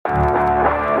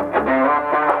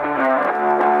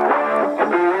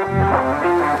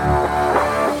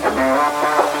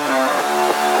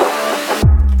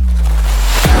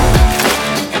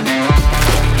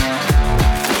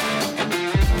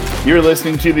You're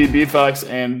listening to the B Fox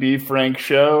and B Frank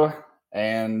show,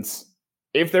 and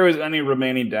if there was any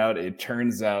remaining doubt, it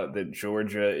turns out that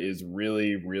Georgia is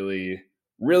really, really,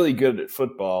 really good at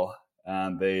football.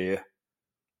 They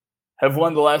have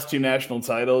won the last two national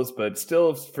titles, but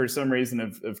still, for some reason,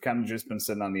 have kind of just been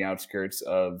sitting on the outskirts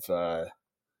of the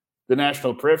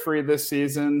national periphery this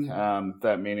season.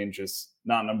 That meaning just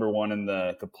not number one in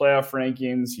the playoff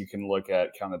rankings. You can look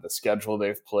at kind of the schedule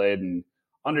they've played and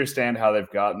understand how they've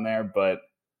gotten there, but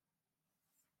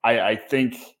I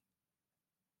think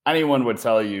anyone would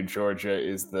tell you Georgia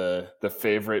is the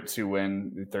favorite to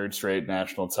win the third straight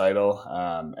national title.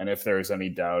 And if there's any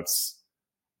doubts,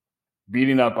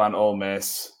 beating up on Ole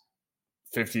Miss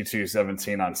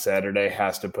 52-17 on Saturday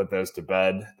has to put those to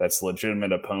bed. That's a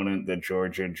legitimate opponent that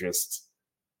Georgia just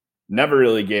never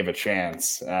really gave a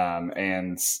chance.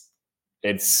 And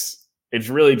it's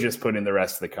really just putting the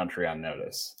rest of the country on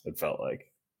notice, it felt like.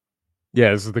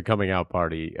 Yeah, this is the coming out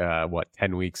party.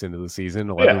 10 weeks into the season,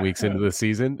 11 weeks into the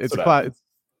season. It's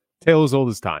tale as old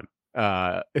as time.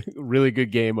 Really good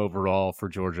game overall for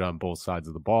Georgia on both sides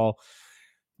of the ball.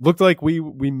 Looked like we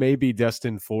may be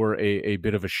destined for a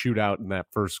bit of a shootout in that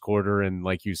first quarter, and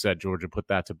like you said, Georgia put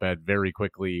that to bed very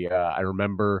quickly. I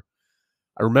remember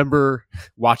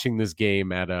watching this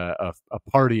game at a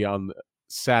party on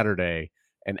Saturday,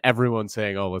 and everyone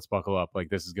saying, "Oh, let's buckle up! Like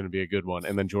this is going to be a good one."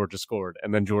 And then Georgia scored,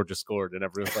 and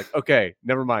everyone's like, "Okay,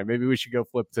 never mind. Maybe we should go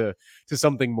flip to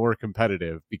something more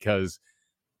competitive," because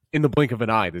in the blink of an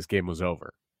eye, this game was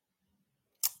over.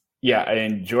 Yeah,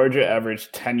 and Georgia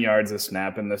averaged 10 yards a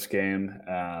snap in this game.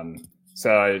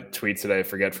 So I tweet today, I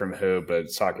forget from who,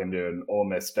 but talking to an Ole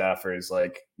Miss staffer is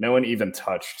like, no one even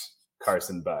touched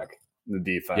Carson Beck, the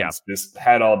defense. Yeah. Just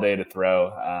had all day to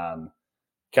throw.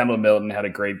 Kendall Milton had a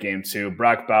great game too.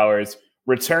 Brock Bowers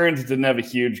returned, didn't have a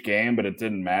huge game, but it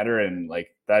didn't matter. And like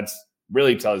that's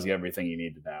really tells you everything you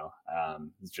need to know.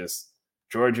 It's just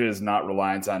Georgia is not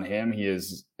reliant on him. He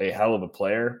is a hell of a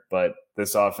player, but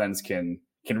this offense can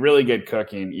really get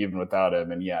cooking even without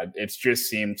him. And yeah, it's just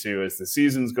seemed to, as the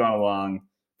season's gone along,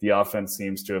 the offense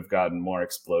seems to have gotten more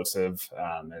explosive.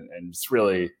 And it's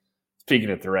really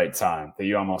peaking at the right time that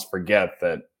you almost forget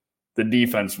that the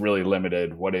defense really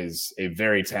limited what is a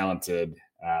very talented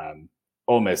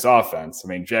Ole Miss offense. I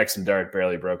mean, Jackson Dart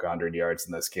barely broke 100 yards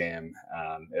in this game.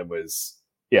 It was,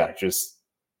 just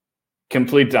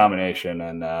complete domination.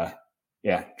 And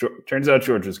turns out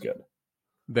Georgia's good.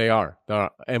 They are.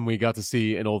 And we got to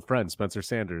see an old friend, Spencer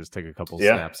Sanders, take a couple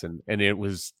snaps, and it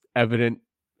was evident,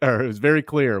 or it was very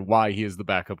clear why he is the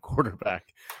backup quarterback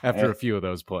after a few of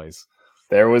those plays.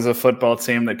 There was a football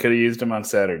team that could have used him on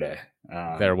Saturday.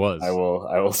 There was. I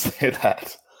will say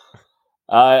that.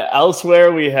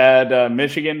 Elsewhere, we had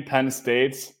Michigan, Penn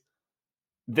State.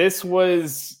 This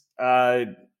was not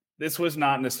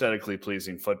an aesthetically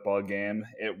pleasing football game.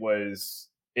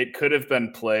 It could have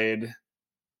been played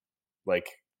like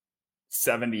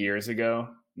 70 years ago.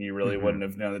 You really wouldn't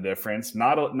have known the difference.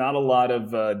 Not a lot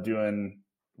of doing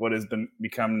what has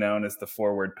become known as the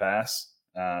forward pass.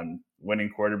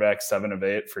 Winning quarterback 7 of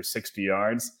 8 for 60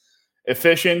 yards.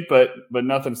 Efficient, but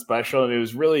nothing special. And it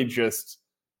was really just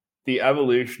the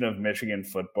evolution of Michigan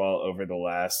football over the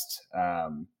last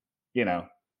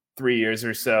 3 years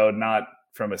or so, not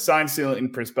from a sign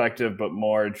stealing perspective, but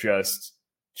more just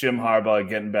Jim Harbaugh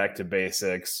getting back to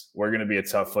basics. We're going to be a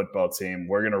tough football team.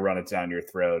 We're going to run it down your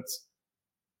throats.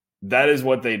 That is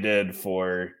what they did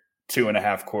for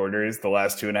 2.5 quarters, the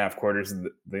last 2.5 quarters of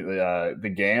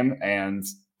the game. And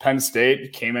Penn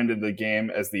State came into the game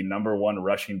as the number 1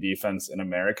 rushing defense in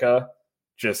America,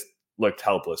 just looked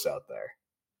helpless out there.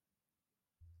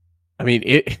 I mean,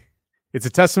 it's a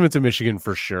testament to Michigan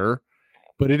for sure,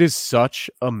 but it is such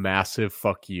a massive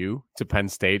fuck you to Penn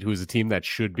State, who is a team that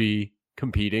should be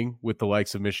competing with the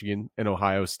likes of Michigan and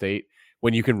Ohio State,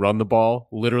 when you can run the ball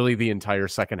literally the entire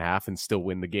second half and still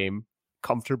win the game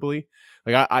comfortably.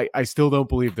 Like I still don't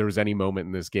believe there was any moment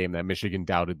in this game that Michigan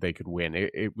doubted they could win.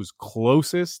 It was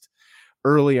closest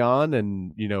early on,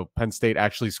 and Penn State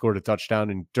actually scored a touchdown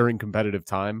and during competitive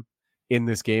time in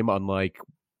this game, unlike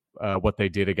what they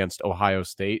did against Ohio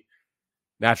State.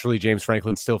 Naturally, James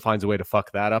Franklin still finds a way to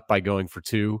fuck that up by going for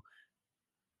 2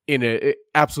 in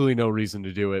absolutely no reason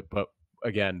to do it. But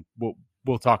again,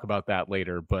 we'll talk about that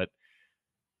later. But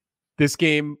this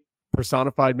game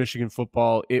personified Michigan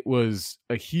football. It was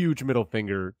a huge middle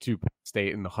finger to Penn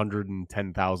State and the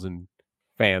 110,000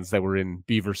 fans that were in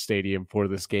Beaver Stadium for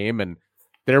this game. And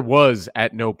there was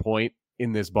at no point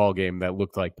in this ball game that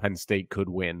looked like Penn State could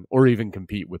win or even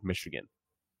compete with Michigan.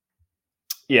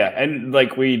 Yeah, and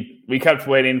like we kept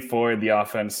waiting for the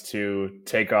offense to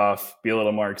take off, be a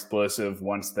little more explosive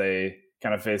once they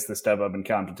kind of face the step up in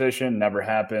competition. Never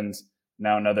happened.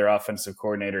 Now another offensive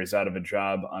coordinator is out of a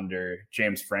job under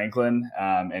James Franklin.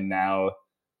 And now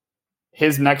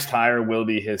his next hire will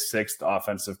be his sixth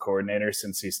offensive coordinator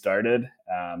since he started.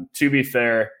 To be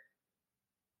fair,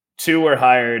 two were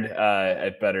hired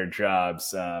at better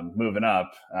jobs, moving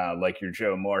up, like your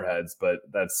Joe Moorheads, but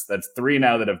that's three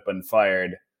now that have been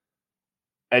fired.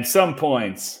 At some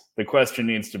point, the question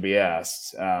needs to be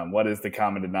asked: what is the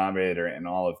common denominator in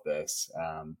all of this?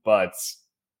 But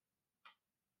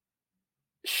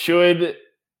should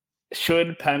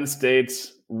Penn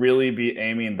State really be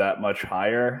aiming that much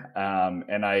higher?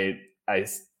 And I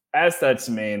asked that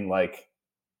to mean, like,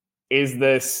 is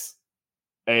this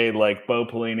a like Bo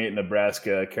Pelini at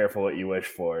Nebraska, careful what you wish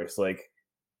for? It's like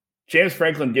James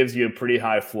Franklin gives you a pretty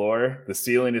high floor. The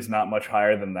ceiling is not much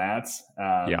higher than that.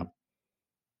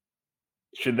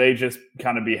 Should they just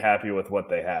kind of be happy with what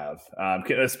they have?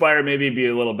 Can aspire maybe be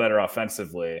a little better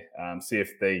offensively, see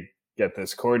if they get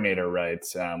this coordinator right,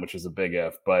 which is a big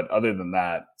if. But other than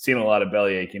that, seeing a lot of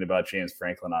belly aching about James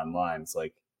Franklin online. It's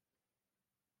like,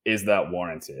 is that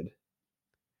warranted?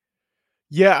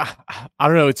 Yeah, I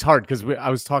don't know. It's hard because I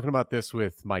was talking about this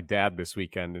with my dad this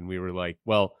weekend, and we were like,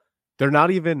 well, they're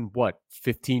not even,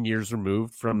 15 years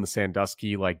removed from the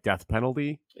Sandusky, like, death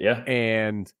penalty. Yeah.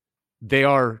 And they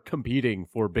are competing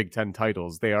for Big Ten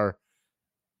titles. They are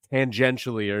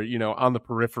tangentially or, on the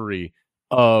periphery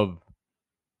of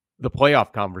the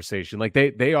playoff conversation. Like,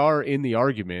 they are in the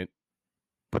argument,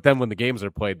 but then when the games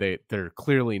are played, they're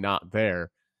clearly not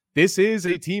there. This is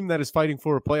a team that is fighting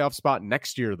for a playoff spot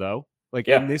next year, though. Like,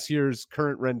 in this year's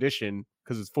current rendition,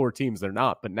 because it's 4 teams, they're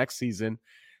not. But next season,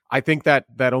 I think that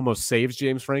almost saves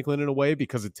James Franklin in a way,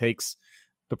 because it takes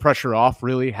the pressure off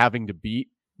really having to beat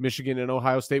Michigan and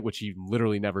Ohio State, which he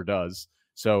literally never does.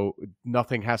 So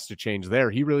nothing has to change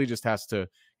there. He really just has to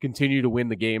continue to win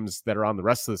the games that are on the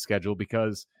rest of the schedule,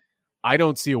 because I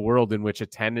don't see a world in which a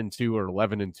 10-2 or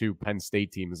 11-2 Penn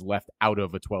State team is left out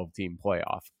of a 12-team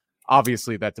playoff.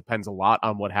 Obviously, that depends a lot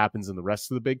on what happens in the rest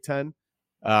of the Big Ten.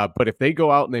 But if they go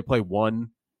out and they play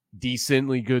one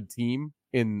decently good team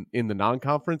in the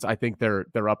non-conference, I think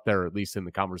they're up there, at least in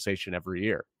the conversation every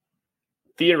year.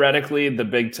 Theoretically, the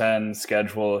Big Ten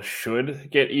schedule should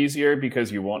get easier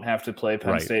because you won't have to play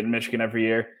Penn State and Michigan every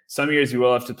year. Some years you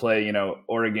will have to play,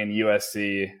 Oregon,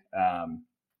 USC,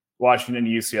 Washington,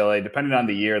 UCLA. Depending on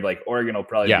the year, like Oregon will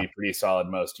probably be pretty solid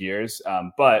most years.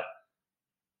 But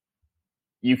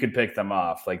you could pick them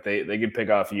off. Like they could pick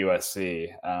off USC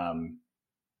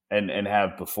and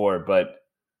have before. But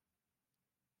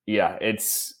yeah,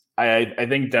 I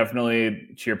think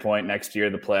definitely, to your point, next year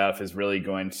the playoff is really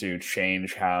going to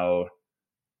change how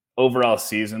overall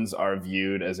seasons are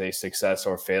viewed as a success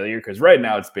or failure. Because right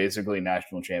now it's basically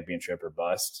national championship or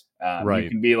bust. You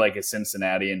can be like a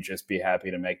Cincinnati and just be happy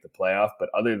to make the playoff. But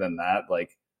other than that,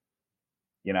 like,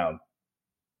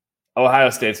 Ohio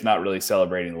State's not really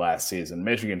celebrating last season.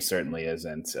 Michigan certainly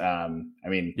isn't.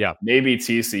 Maybe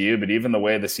TCU, but even the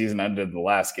way the season ended, the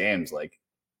last games, like,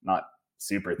 not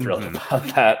super thrilled about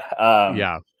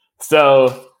that.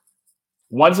 So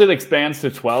once it expands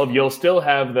to 12, you'll still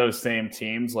have those same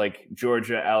teams like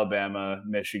Georgia, Alabama,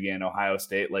 Michigan, Ohio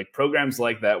State. Like programs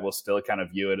like that will still kind of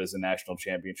view it as a national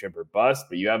championship or bust.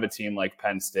 But you have a team like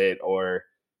Penn State or,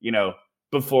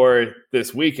 before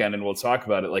this weekend, and we'll talk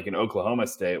about it, like in Oklahoma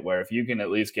State, where if you can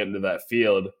at least get into that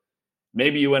field,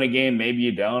 maybe you win a game, maybe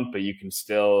you don't, but you can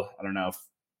still, I don't know if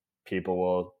people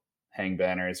will hang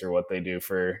banners or what they do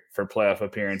for playoff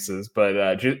appearances,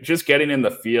 but just getting in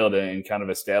the field and kind of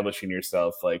establishing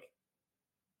yourself, like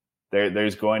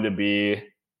there's going to be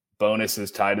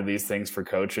bonuses tied to these things for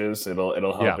coaches.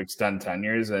 It'll help extend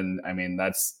tenures. And I mean,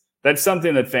 that's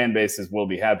something that fan bases will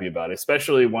be happy about,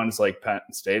 especially ones like Penn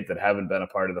State that haven't been a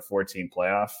part of the 14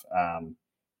 playoff.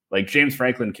 Like James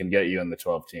Franklin can get you in the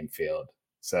 12-team field.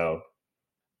 So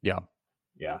yeah,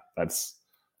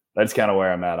 that's kind of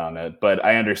where I'm at on it. But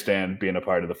I understand being a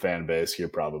part of the fan base, you're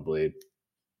probably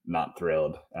not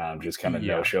thrilled. Just kind of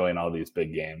no-showing all these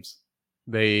big games.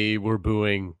 They were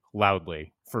booing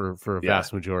loudly for a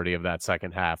vast majority of that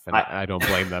second half, and I don't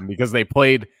blame them because they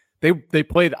played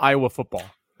Iowa football.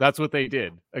 That's what they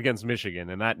did against Michigan,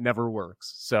 and that never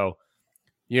works. So,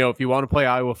 if you want to play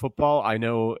Iowa football, I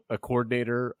know a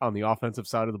coordinator on the offensive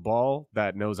side of the ball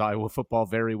that knows Iowa football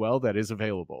very well that is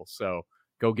available. So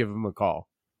go give him a call.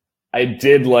 I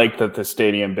did like that the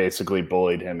stadium basically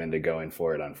bullied him into going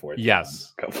for it on fourth.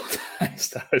 Yes. A couple of times.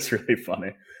 That was really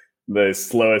funny. The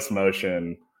slowest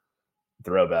motion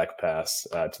throwback pass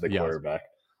to the quarterback.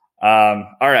 All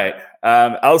right.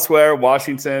 Elsewhere,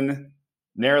 Washington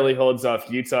narrowly holds off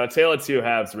Utah. Tale of two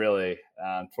halves, really.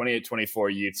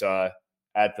 28-24 Utah.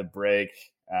 at the break.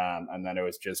 And then it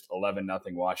was just 11-0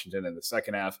 Washington in the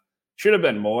second half. Should have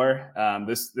been more.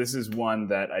 This is one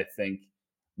that I think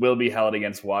will be held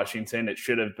against Washington. It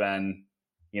should have been,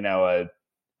 a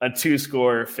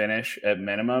 2-score finish at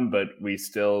minimum, but we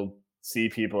still see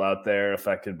people out there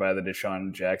affected by the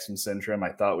Deshaun Jackson syndrome.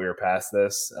 I thought we were past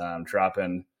this,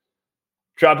 dropping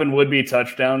would-be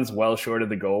touchdowns well short of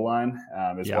the goal line,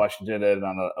 as Washington did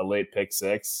on a late pick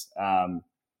six.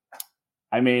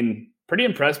 Pretty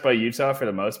impressed by Utah for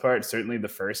the most part. Certainly the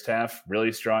first half,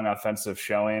 really strong offensive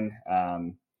showing.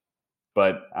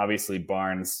 But obviously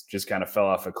Barnes just kind of fell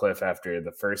off a cliff after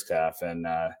the first half, and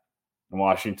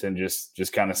Washington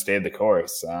just kind of stayed the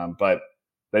course. But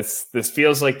this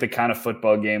feels like the kind of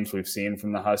football games we've seen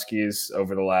from the Huskies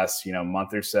over the last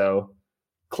month or so,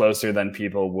 closer than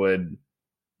people would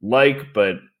like,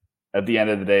 but at the end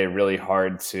of the day, really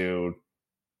hard to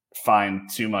find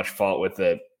too much fault with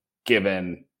it,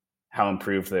 given how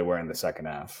improved they were in the second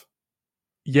half.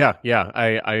 Yeah,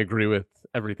 I agree with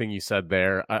everything you said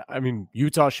there.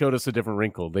 Utah showed us a different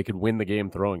wrinkle. They could win the game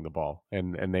throwing the ball,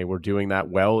 and they were doing that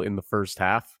well in the first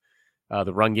half.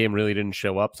 The run game really didn't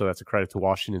show up, so that's a credit to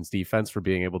Washington's defense for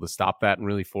being able to stop that and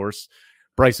really force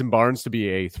Bryson Barnes to be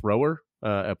a thrower,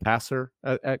 a passer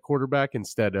at quarterback,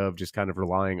 instead of just kind of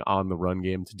relying on the run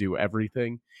game to do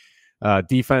everything.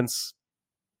 Defense,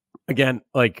 again,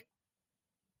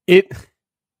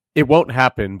 it won't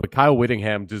happen, but Kyle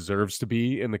Whittingham deserves to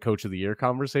be in the Coach of the Year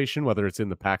conversation, whether it's in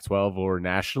the Pac-12 or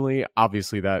nationally.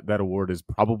 Obviously, that award is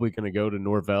probably going to go to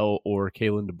Norvell or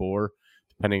Kalen DeBoer,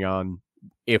 depending on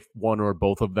if one or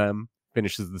both of them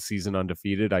finishes the season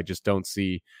undefeated. I just don't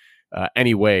see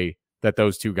any way that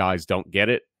those two guys don't get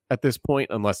it at this point,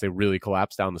 unless they really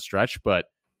collapse down the stretch. But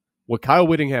what Kyle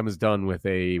Whittingham has done with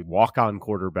a walk-on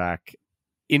quarterback,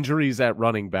 injuries at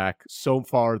running back so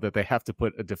far that they have to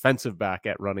put a defensive back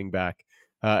at running back,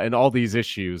 and all these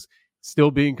issues,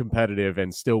 still being competitive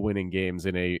and still winning games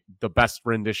in the best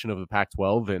rendition of the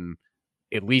Pac-12 in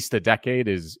at least a decade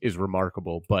is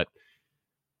remarkable. But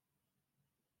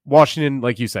Washington,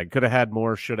 like you said, could have had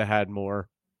more, should have had more.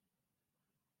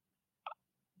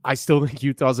 I still think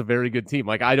Utah's a very good team.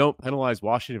 I don't penalize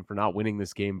Washington for not winning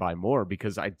this game by more,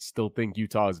 because I still think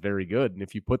Utah is very good. And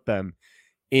if you put them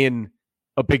in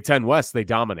a Big Ten West, they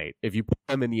dominate. If you put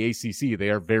them in the ACC, they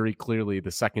are very clearly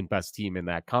the second best team in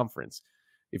that conference.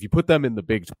 If you put them in the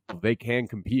Big 12, they can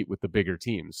compete with the bigger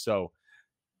teams. So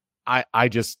I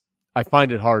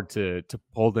find it hard to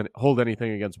hold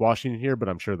anything against Washington here, but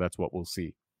I'm sure that's what we'll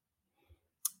see.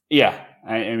 Yeah,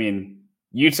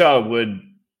 Utah would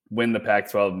win the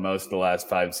Pac-12 most of the last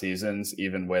 5 seasons,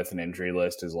 even with an injury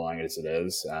list as long as it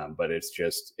is. But it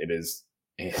is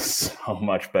a so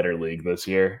much better league this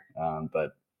year.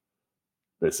 But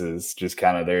this is just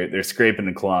kind of they're scraping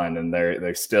and clawing, and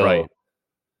they're still right.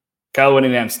 Kyle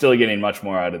Whittingham's still getting much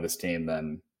more out of this team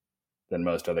than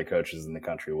most other coaches in the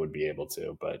country would be able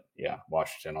to. But yeah,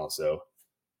 Washington also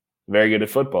very good at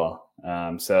football.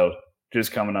 So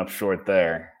just coming up short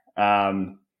there.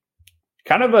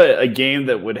 Kind of a game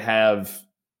that would have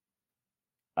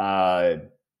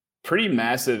pretty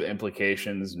massive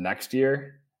implications next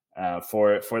year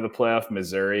for the playoff.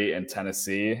 Missouri and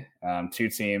Tennessee, 2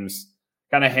 teams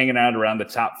kind of hanging out around the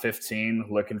top 15,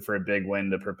 looking for a big win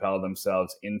to propel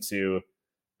themselves into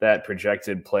that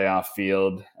projected playoff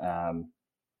field.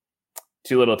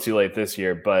 Too little too late this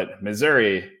year, but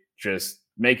Missouri just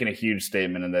making a huge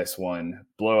statement in this one.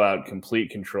 Blowout, complete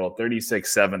control,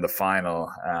 36-7 the final.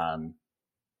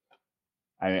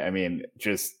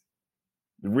 Just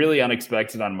really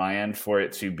unexpected on my end for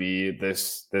it to be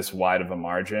this wide of a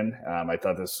margin. I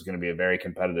thought this was going to be a very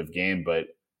competitive game, but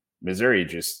Missouri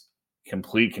just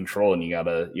complete control, and you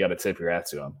gotta tip your hat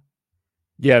to them.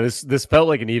 Yeah, this felt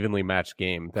like an evenly matched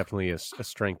game. Definitely a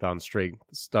strength on strength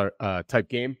type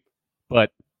game,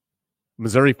 but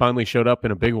Missouri finally showed up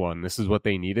in a big one. This is what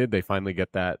they needed. They finally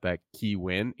get that key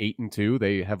win, 8-2.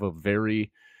 They have a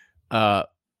very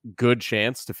good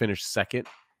chance to finish second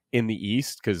in the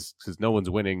East because no one's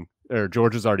winning, or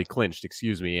Georgia's already clinched,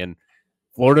 and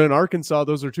Florida and Arkansas,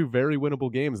 those are 2 very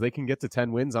winnable games. They can get to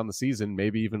 10 wins on the season,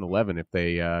 maybe even 11 if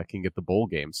they can get the bowl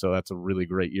game. So that's a really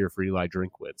great year for Eli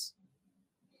Drinkwitz.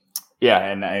 Yeah,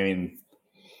 and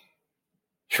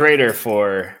Schrader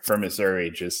for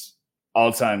Missouri, just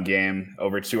all-time game,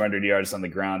 over 200 yards on the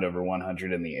ground, over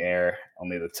 100 in the air,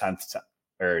 only the 10th time,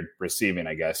 or receiving,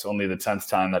 I guess, only the 10th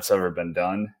time that's ever been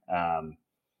done.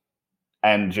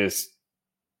 And just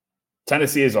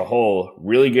Tennessee as a whole,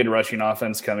 really good rushing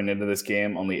offense coming into this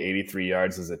game, only 83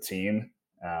 yards as a team.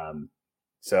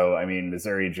 So,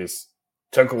 Missouri just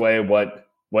took away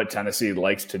what Tennessee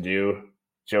likes to do.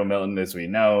 Joe Milton, as we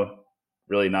know,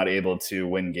 really not able to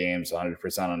win games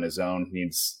 100% on his own.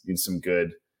 Needs some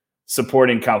good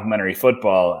supporting complementary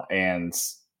football, and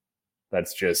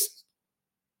that's just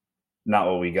not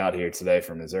what we got here today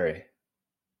from Missouri.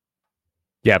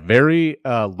 Yeah, very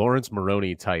Lawrence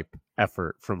Maroney type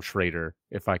effort from Schrader,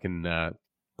 if I can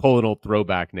pull an old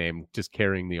throwback name, just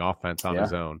carrying the offense on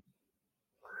his own.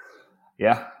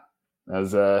 Yeah.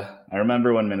 As I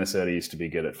remember when Minnesota used to be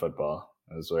good at football.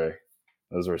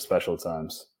 Those were special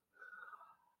times.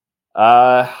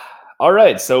 All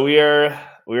right, so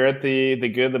we're at the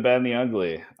good, the bad, and the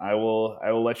ugly. I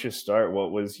will let you start.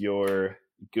 What was your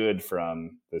good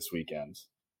from this weekend?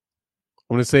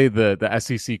 I want to say the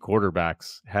SEC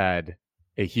quarterbacks had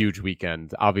a huge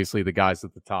weekend. Obviously, the guys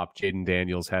at the top, Jaden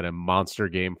Daniels had a monster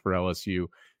game for LSU.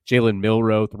 Jalen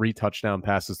Milroe, 3 touchdown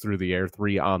passes through the air,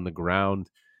 3 on the ground.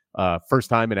 First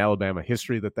time in Alabama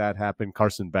history that happened.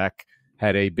 Carson Beck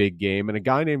had a big game. And a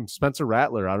guy named Spencer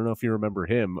Rattler, I don't know if you remember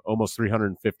him, almost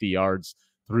 350 yards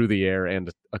through the air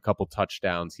and a couple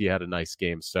touchdowns. He had a nice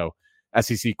game. So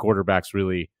SEC quarterbacks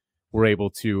really were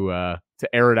able to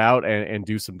air it out and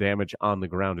do some damage on the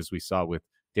ground, as we saw with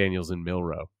Daniels and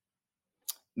Milroe.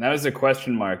 And that was a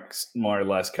question mark, more or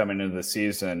less, coming into the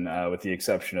season, with the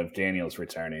exception of Daniels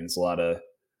returning. It's a lot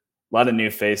of new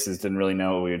faces. Didn't really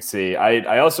know what we would see.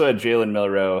 I also had Jalen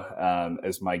Milroe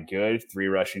as my good. 3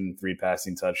 rushing, 3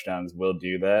 passing touchdowns. Will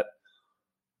do that.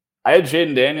 I had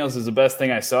Jaden Daniels as the best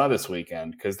thing I saw this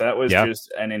weekend, because that was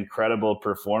just an incredible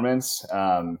performance.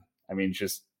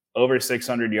 Just over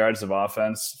 600 yards of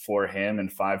offense for him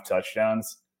and 5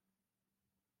 touchdowns.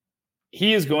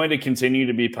 He is going to continue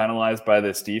to be penalized by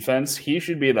this defense. He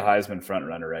should be the Heisman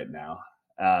frontrunner right now.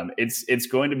 It's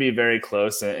going to be very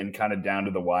close and kind of down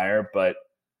to the wire, but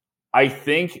I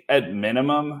think at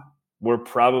minimum, we're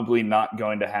probably not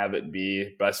going to have it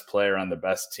be best player on the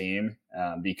best team,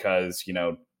 because,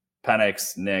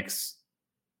 Penix, Nix,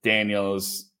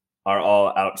 Daniels are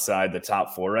all outside the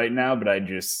top 4 right now, but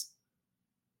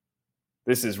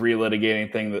this is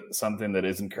relitigating something that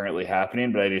isn't currently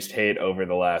happening, but I just hate over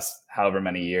the last however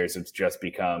many years it's just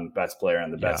become best player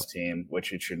on the best team,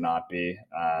 which it should not be.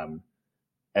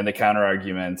 And the counter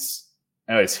arguments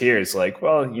I always hear is like,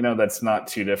 well, that's not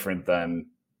too different than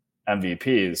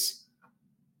MVPs.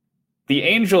 The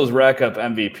Angels rack up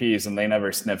MVPs and they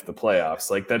never sniff the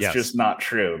playoffs. Like, that's just not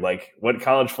true. Like, what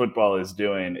college football is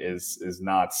doing is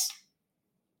not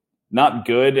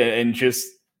good, and just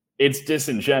it's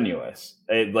disingenuous.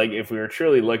 If we were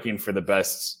truly looking for the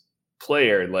best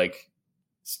player,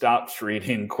 stop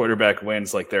treating quarterback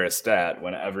wins like they're a stat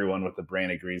when everyone with the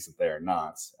brain agrees that they are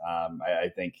not. I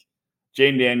think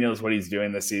Jaden Daniels, what he's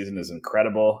doing this season is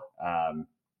incredible.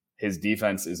 His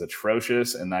defense is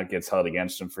atrocious, and that gets held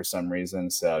against him for some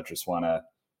reason. So just want to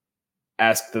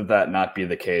ask that not be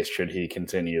the case should he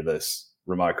continue this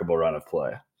remarkable run of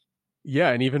play. Yeah,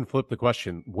 and even flip the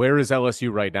question, where is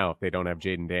LSU right now if they don't have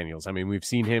Jaden Daniels? I mean, we've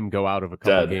seen him go out of a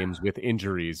couple games with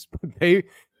injuries.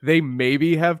 They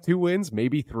maybe have 2 wins,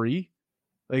 maybe 3.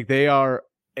 Like, they are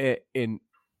an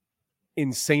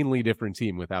insanely different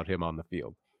team without him on the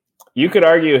field. You could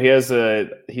argue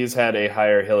he's had a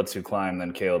higher hill to climb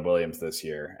than Caleb Williams this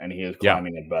year, and he is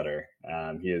climbing it better.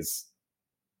 He is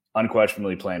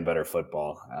unquestionably playing better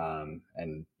football.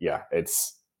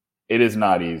 It is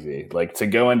not easy. Like, to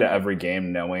go into every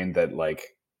game knowing that,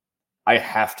 I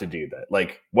have to do that.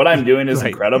 Like, what I'm doing is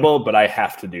incredible, but I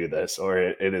have to do this, or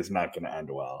it is not going to end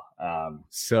well.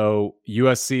 So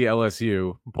USC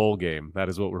LSU bowl game. That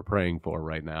is what we're praying for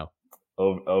right now.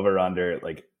 Over under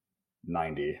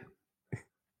 90.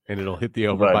 And it'll hit the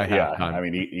over by halftime. I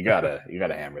mean, you gotta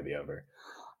hammer the over.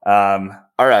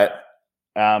 All right.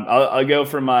 I'll go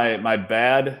for my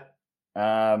bad.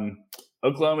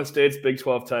 Oklahoma State's Big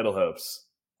 12 title hopes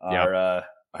are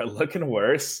looking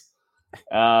worse.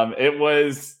 It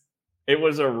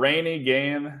was a rainy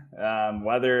game.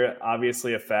 Weather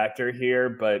obviously a factor here,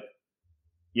 but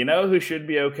who should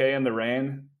be okay in the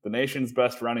rain? The nation's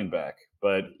best running back.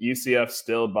 But UCF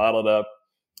still bottled up.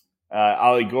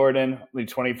 Ollie Gordon, only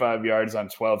 25 yards on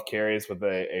 12 carries with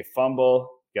a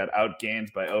fumble. Got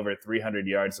outgained by over 300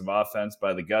 yards of offense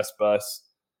by the Gus Bus.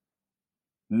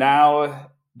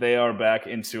 Now they are back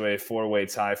into a 4-way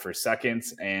tie for second,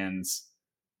 and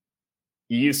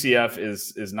UCF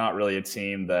is not really a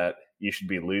team that you should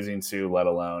be losing to, let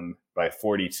alone by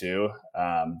 42.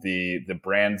 The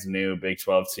brand new Big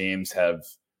 12 teams have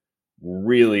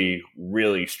really,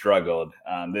 really struggled.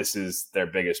 This is their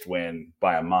biggest win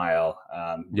by a mile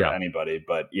for anybody.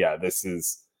 But this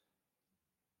is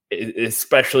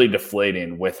especially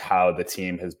deflating with how the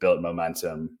team has built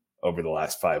momentum over the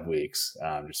last 5 weeks.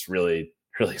 Just really,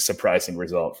 really surprising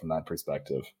result from that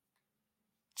perspective.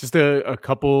 Just a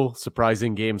couple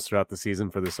surprising games throughout the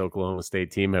season for this Oklahoma State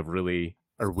team have really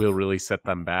or will really set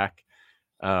them back.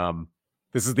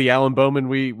 This is the Alan Bowman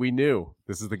we knew.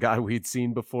 This is the guy we'd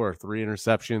seen before. 3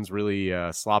 interceptions, really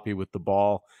sloppy with the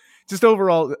ball. Just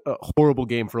overall, a horrible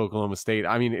game for Oklahoma State.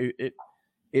 I mean,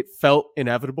 it felt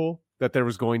inevitable that there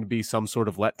was going to be some sort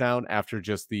of letdown after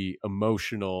just the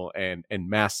emotional and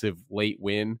massive late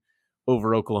win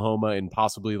over Oklahoma and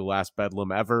possibly the last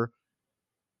Bedlam ever.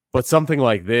 But something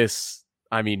like this,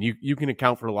 I mean, you can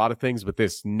account for a lot of things, but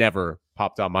this never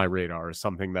popped on my radar as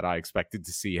something that I expected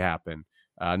to see happen.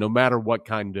 No matter what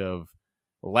kind of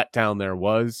letdown there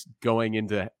was going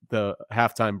into the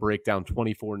halftime breakdown,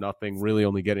 24-0, really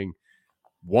only getting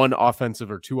 1 offensive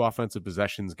or 2 offensive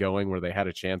possessions going where they had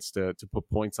a chance to put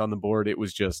points on the board. It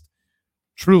was just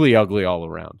truly ugly all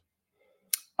around.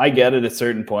 I get at a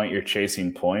certain point you're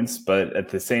chasing points, but at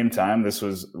the same time, this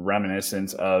was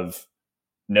reminiscent of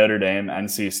Notre Dame,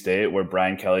 NC State, where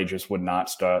Brian Kelly just would not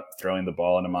stop throwing the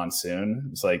ball in a monsoon.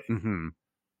 It's like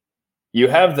you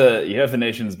have the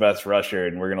nation's best rusher,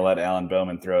 and we're going to let Alan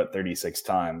Bowman throw it 36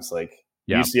 times. Like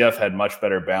UCF had much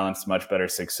better balance, much better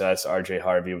success. RJ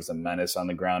Harvey was a menace on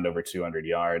the ground, over 200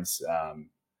 yards.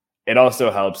 It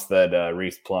also helps that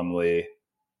Reese Plumlee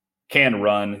can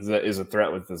run, is a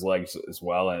threat with his legs as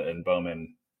well, and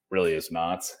Bowman really is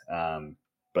not.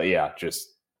 But yeah,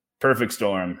 just perfect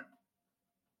storm.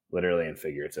 Literally and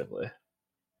figuratively.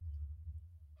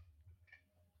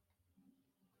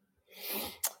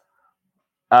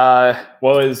 What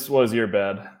was your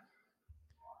bad?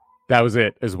 That was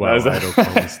it as well. At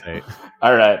Oklahoma State.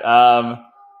 All right.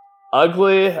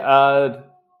 Ugly.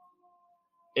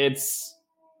 It's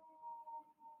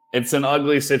an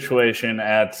ugly situation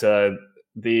at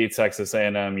the Texas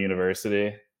A&M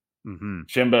University.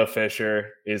 Jimbo Fisher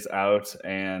is out,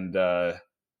 and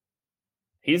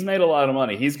he's made a lot of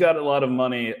money. He's got a lot of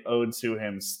money owed to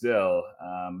him still.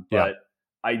 But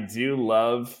I do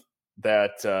love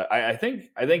that. I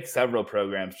think several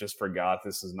programs just forgot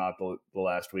this is not the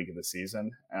last week of the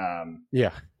season.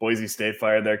 Boise State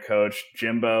fired their coach.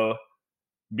 Jimbo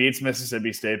beats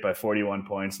Mississippi State by 41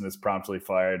 points and is promptly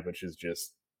fired, which is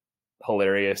just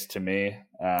hilarious to me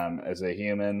as a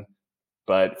human.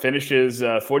 But finishes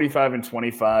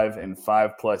 45-25 in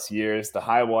 5+ years, the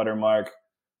high water mark.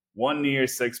 1 New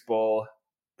Year's Six bowl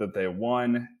that they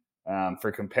won.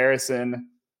 For comparison,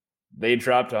 they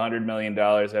dropped $100 million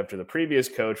after the previous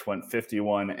coach went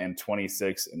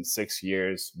 51-26 in 6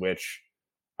 years, which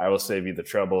I will save you the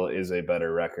trouble is a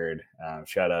better record.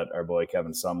 Shout out our boy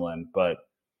Kevin Sumlin, but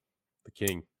the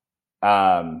king.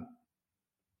 A&M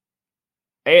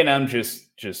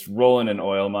just rolling in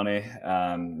oil money.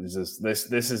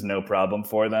 This is no problem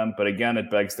for them, but again, it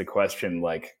begs the question,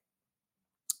 like,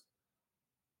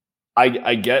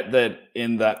 I get that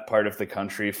in that part of the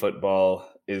country, football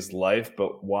is life,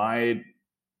 but why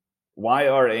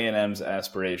are A&M's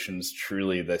aspirations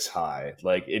truly this high?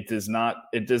 Like, it does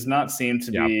not seem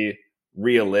to be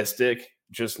realistic.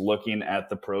 Just looking at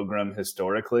the program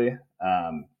historically,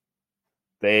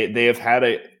 they have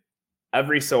had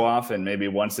every so often, maybe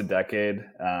once a decade,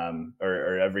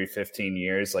 or every 15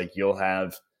 years, like you'll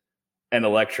have an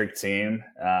electric team,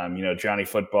 Johnny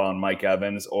Football and Mike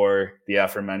Evans, or the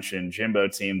aforementioned Jimbo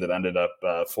team that ended up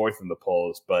 4th in the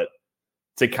polls. But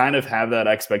to kind of have that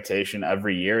expectation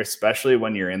every year, especially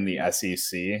when you're in the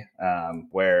SEC,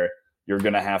 where you're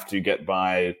going to have to get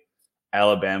by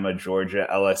Alabama, Georgia,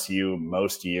 LSU,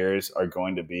 most years are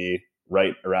going to be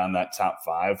right around that top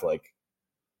 5. Like,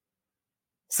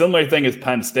 similar thing as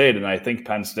Penn State, and I think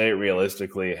Penn State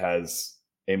realistically has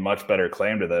a much better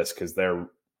claim to this because they're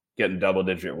getting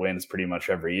double-digit wins pretty much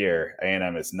every year.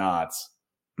 A&M is not.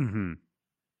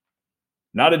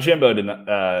 Not a Jimbo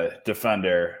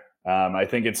defender. I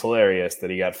think it's hilarious that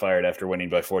he got fired after winning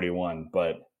by 41,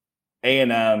 but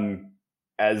A&M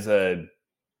as a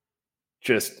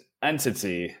just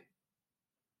entity,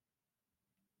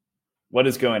 what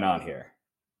is going on here?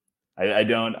 I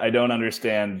don't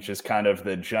understand just kind of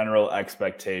the general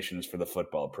expectations for the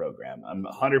football program. I'm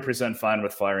 100% fine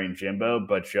with firing Jimbo,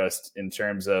 but just in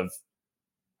terms of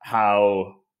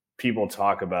how people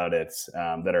talk about it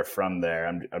that are from there,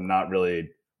 I'm not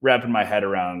really wrapping my head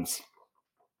around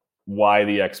why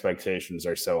the expectations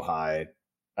are so high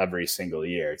every single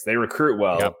year. They recruit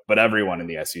well, but everyone in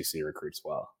the SEC recruits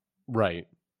well. Right.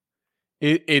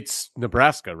 It's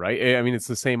Nebraska, right? I mean, it's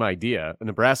the same idea.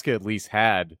 Nebraska at least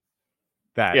had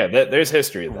that. There's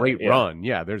history. Great run.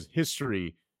 Yeah, there's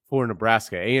history for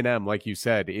Nebraska. A&M, like you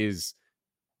said, is,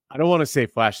 I don't want to say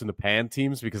flash in the pan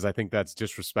teams because I think that's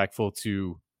disrespectful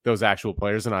to those actual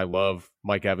players. And I love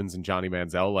Mike Evans and Johnny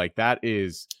Manziel. Like that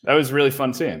was really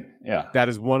fun team. Yeah. That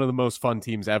is one of the most fun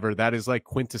teams ever. That is like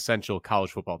quintessential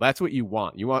college football. That's what you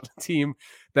want. You want a team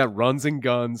that runs and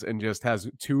guns and just has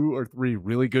 2 or 3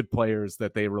 really good players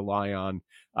that they rely on.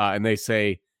 And they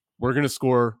say, we're going to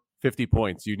score 50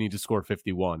 points. You need to score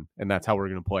 51. And that's how we're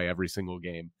going to play every single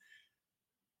game.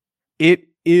 It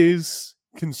is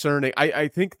concerning. I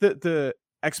think that the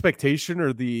expectation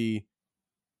or the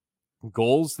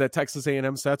goals that Texas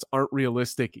A&M sets aren't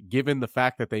realistic given the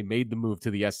fact that they made the move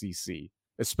to the SEC,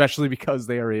 especially because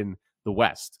they are in the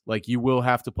West. Like you will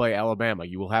have to play Alabama,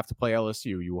 you will have to play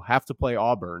LSU, you will have to play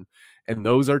Auburn, and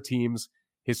those are teams,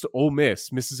 Ole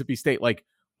Miss, Mississippi State, like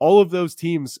all of those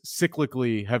teams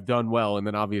cyclically have done well, and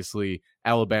then obviously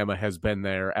Alabama has been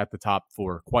there at the top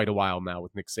for quite a while now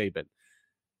with Nick Saban.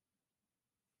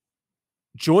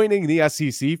 Joining the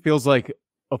SEC feels like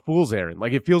a fool's errand.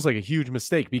 Like it feels like a huge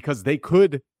mistake because they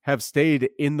could have stayed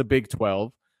in the Big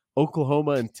 12.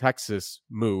 Oklahoma and Texas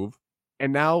move.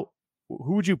 And now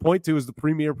who would you point to as the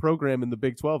premier program in the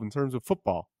Big 12 in terms of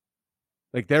football?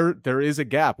 Like there is a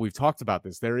gap. We've talked about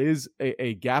this. There is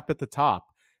a gap at the top,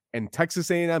 and Texas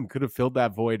A&M could have filled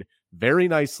that void very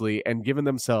nicely and given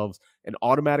themselves an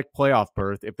automatic playoff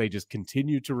berth if they just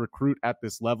continue to recruit at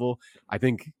this level. I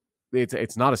think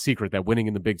it's not a secret that winning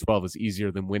in the Big 12 is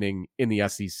easier than winning in the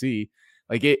SEC.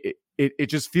 Like it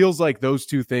just feels like those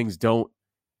two things don't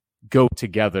go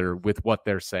together with what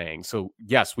they're saying. So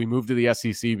yes, we moved to the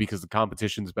SEC because the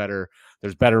competition's better.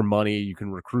 There's better money. You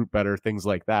can recruit better, things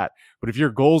like that. But if your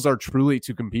goals are truly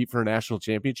to compete for a national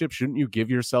championship, shouldn't you give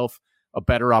yourself a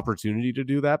better opportunity to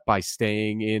do that by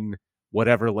staying in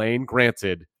whatever lane?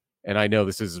 Granted, and I know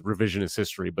this is revisionist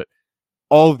history, but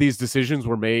all of these decisions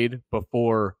were made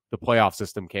before the playoff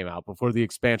system came out, before the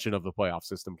expansion of the playoff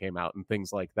system came out and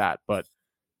things like that. But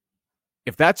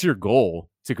if that's your goal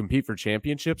to compete for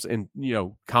championships and,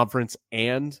 conference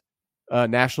and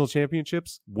national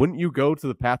championships, wouldn't you go to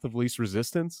the path of least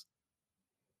resistance?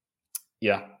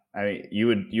 Yeah. I mean, you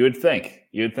would think,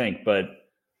 but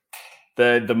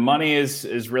the money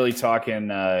is really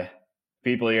talking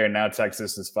people here. Now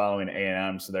Texas is following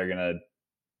A&M, so they're going to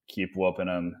keep whooping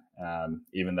them,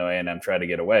 even though A&M tried to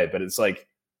get away. But it's like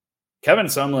Kevin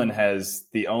Sumlin has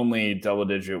the only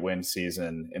double-digit win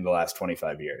season in the last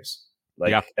 25 years.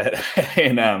 Like at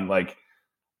A&M, like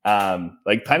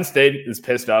Penn State is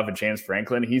pissed off at James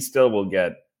Franklin. He still will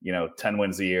get 10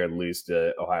 wins a year, lose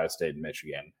to Ohio State and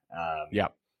Michigan.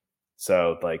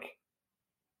 So like,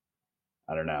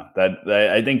 I don't know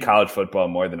that I think college football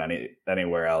more than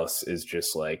anywhere else is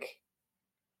just like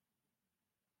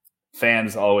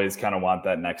fans always kind of want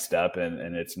that next step,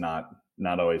 and it's not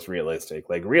always realistic.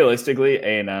 Like realistically,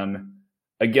 A&M,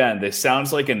 again, this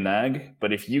sounds like a neg,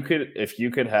 but if you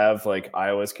could have like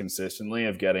Iowa's consistently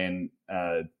of getting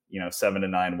 7 to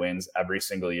 9 wins every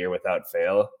single year without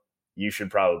fail, you should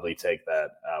probably take that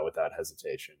without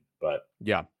hesitation. But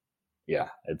yeah,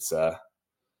 it's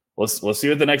we'll see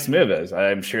what the next move is.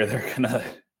 I'm sure they're gonna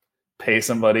pay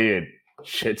somebody a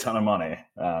shit ton of money.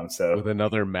 So with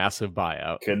another massive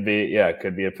buyout, could be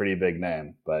a pretty big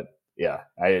name. But yeah,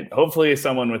 hopefully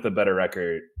someone with a better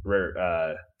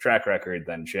track record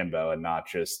than Jimbo, and not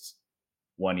just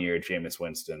 1 year Jameis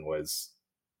Winston was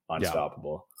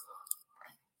unstoppable.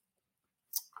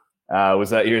 Was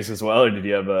that yours as well, or did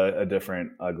you have a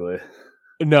different ugly?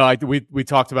 No, we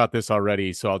talked about this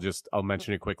already, so I'll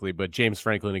mention it quickly. But James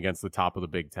Franklin against the top of the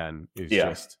Big Ten is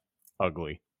just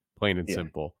ugly, plain and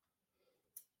simple.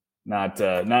 Not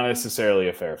necessarily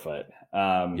a fair fight.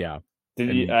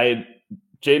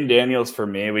 Jaden Daniels for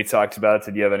me, we talked about.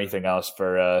 Did you have anything else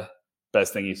for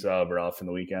best thing you saw overall from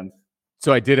the weekend?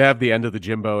 So I did have the end of the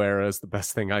Jimbo era as the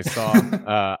best thing I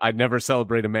saw. I'd never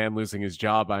celebrate a man losing his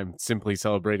job. I'm simply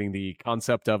celebrating the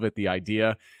concept of it, the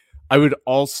idea. I would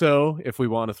also, if we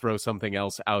want to throw something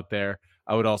else out there,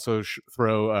 I would also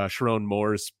throw Sharon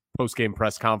Moore's post-game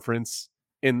press conference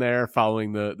in there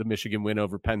following the Michigan win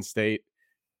over Penn State,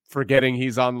 forgetting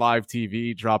he's on live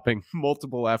TV, dropping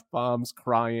multiple F-bombs,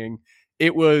 crying.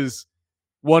 It was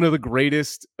one of the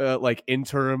greatest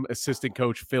interim assistant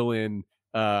coach fill-in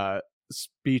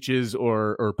speeches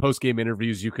or post-game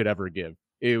interviews you could ever give.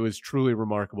 It was truly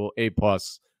remarkable. A+,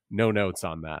 no notes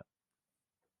on that.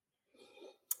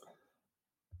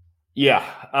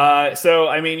 Yeah. So,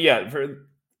 I mean, for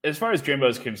as far as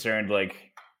Jimbo's concerned,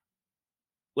 like,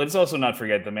 let's also not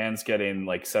forget the man's getting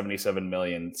like $77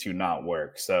 million to not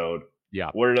work. So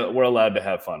we're allowed to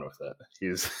have fun with it.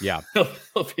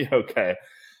 He'll be okay.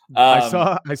 I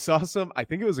Um, saw some. I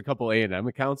think it was a couple A&M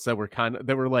accounts that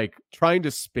were like trying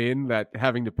to spin that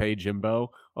having to pay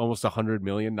Jimbo almost $100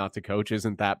 million not to coach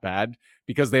isn't that bad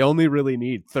because they only really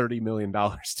need $30 million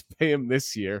to pay him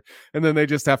this year, and then they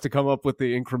just have to come up with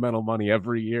the incremental money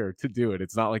every year to do it.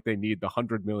 It's not like they need the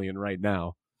 $100 million right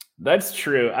now. that's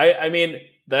true. I mean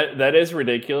that is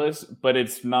ridiculous, but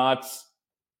it's not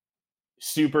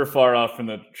super far off from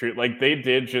the truth. Like they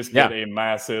did just get Yeah. a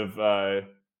massive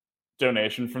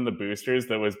donation from the boosters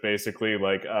that was basically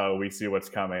like, oh, we see what's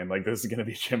coming. Like this is going to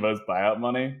be Jimbo's buyout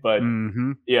money. But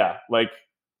Mm-hmm. yeah, like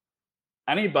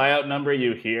any buyout number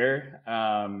you hear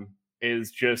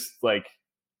is just like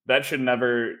that should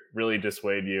never really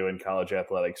dissuade you in college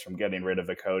athletics from getting rid of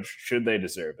a coach should they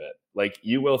deserve it. Like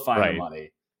you will find the Right.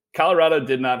 money. Colorado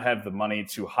did not have the money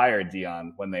to hire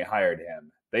Dion when they hired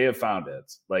him. They have found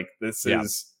it. Like this Yeah.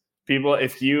 is people.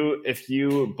 If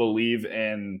you believe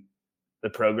in the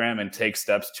program and take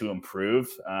steps to improve,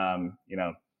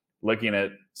 looking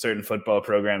at certain football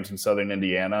programs in Southern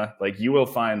Indiana, like you will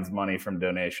find money from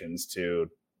donations to,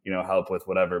 help with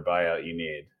whatever buyout you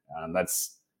need.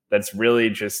 That's really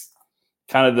just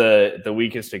kind of the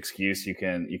weakest excuse you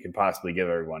can possibly give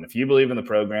everyone. If you believe in the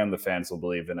program, the fans will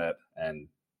believe in it and,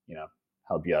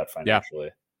 help you out Yeah.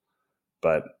 financially.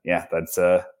 But yeah, that's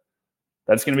going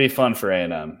to be fun for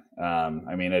A&M.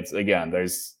 I mean, it's again,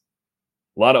 there's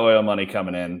a lot of oil money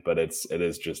coming in, but it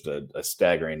is just a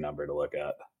staggering number to look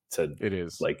at to It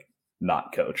is. like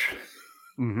not coach.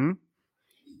 Mm-hmm.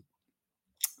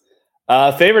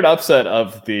 Favorite upset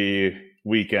of the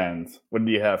weekend. What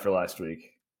do you have for last week?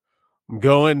 I'm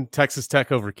going Texas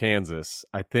Tech over Kansas.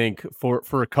 I think for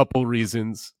a couple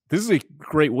reasons. This is a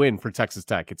great win for Texas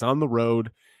Tech. It's on the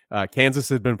road. Kansas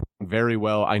had been playing very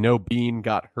well. I know Bean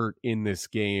got hurt in this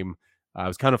game. I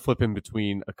was kind of flipping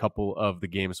between a couple of the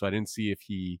games, so I didn't see if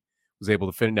he was able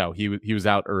to finish. No, he was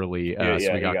out early.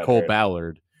 So we got Cole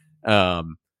Ballard.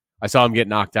 I saw him get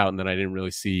knocked out, and then I didn't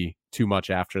really see too much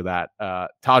after that.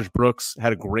 Taj Brooks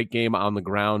had a great game on the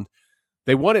ground.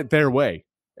 They won it their way.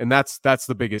 And that's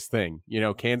the biggest thing.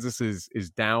 Kansas is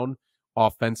down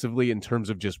offensively in terms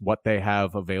of just what they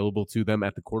have available to them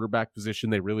at the quarterback position.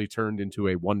 They really turned into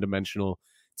a one-dimensional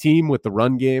team with the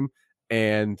run game.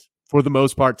 And for the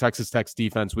most part, Texas Tech's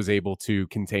defense was able to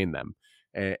contain them.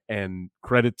 And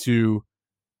credit to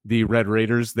the Red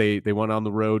Raiders. They went on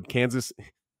the road. Kansas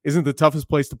isn't the toughest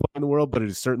place to play in the world, but it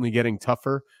is certainly getting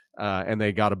tougher. And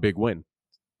they got a big win.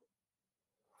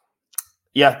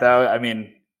 Yeah,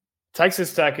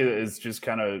 Texas Tech is just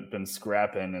kind of been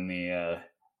scrapping in the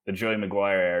Joey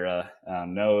McGuire era.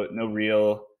 No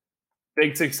real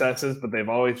big successes, but they've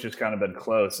always just kind of been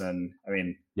close. And I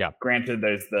mean, yeah, granted,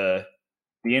 there's the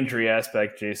injury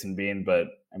aspect, Jason Bean, but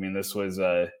I mean, this was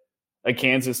a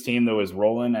Kansas team that was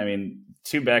rolling. I mean,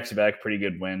 2 back-to-back pretty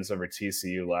good wins over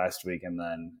TCU last week, and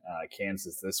then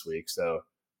Kansas this week. So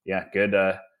yeah, good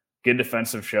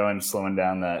defensive showing, slowing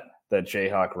down that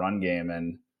Jayhawk run game,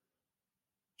 and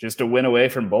just a win away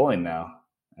from bowling now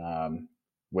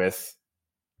with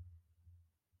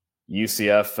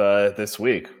UCF this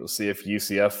week. We'll see if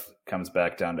UCF comes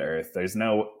back down to earth.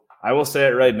 I will say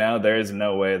it right now, there is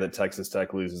no way that Texas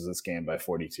Tech loses this game by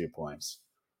 42 points.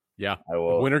 Yeah, the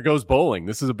winner goes bowling.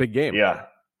 This is a big game. Yeah.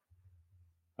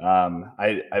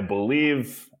 I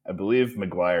believe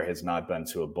McGuire has not been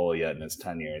to a bowl yet in his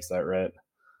tenure. Is that right?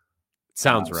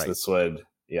 Sounds right. So this would,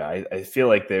 I feel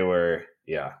like they were,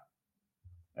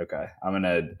 Okay, I'm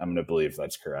gonna believe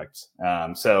that's correct.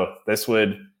 So this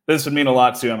would mean a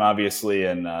lot to him, obviously,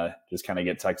 and just kind of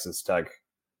get Texas Tech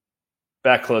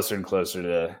back closer and closer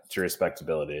to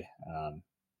respectability.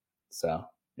 So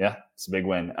yeah, it's a big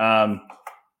win.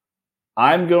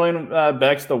 I'm going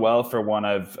back to the well for one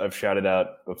I've shouted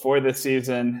out before this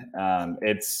season.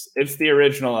 It's the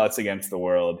original Us Against the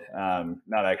World.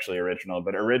 Not actually original,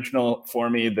 but original for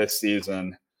me this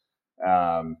season.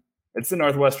 It's the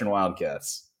Northwestern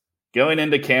Wildcats going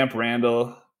into Camp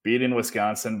Randall, beating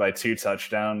Wisconsin by 2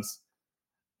 touchdowns.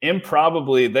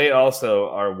 Improbably, they also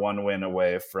are 1 win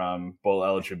away from bowl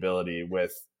eligibility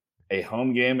with a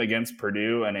home game against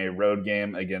Purdue and a road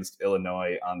game against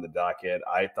Illinois on the docket.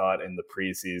 I thought in the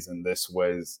preseason this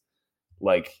was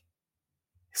like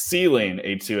ceiling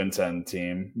a 2-10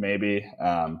 team, maybe.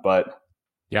 But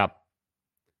yeah,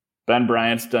 Ben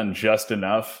Bryant's done just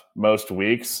enough most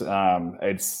weeks.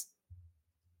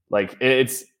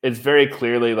 It's very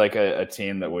clearly like a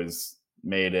team that was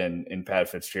made in Pat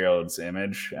Fitzgerald's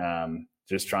image.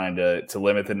 Just trying to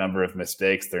limit the number of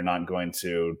mistakes. They're not going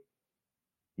to,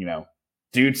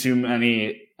 do too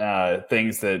many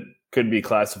things that could be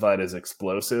classified as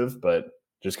explosive, but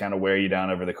just kind of wear you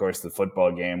down over the course of the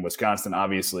football game. Wisconsin,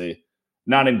 obviously,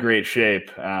 not in great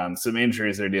shape. Some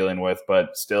injuries they're dealing with,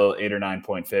 but still 8 or 9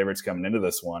 point favorites coming into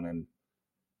this one, and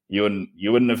you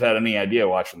wouldn't have had any idea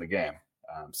watching the game.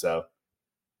 So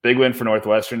big win for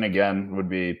Northwestern again. Would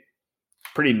be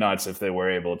pretty nuts if they were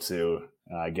able to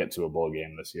get to a bowl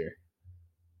game this year.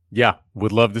 Yeah,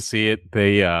 would love to see it.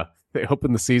 They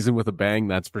opened the season with a bang,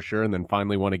 that's for sure, and then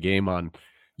finally won a game on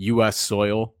U.S.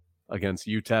 soil against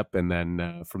UTEP, and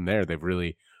then from there they've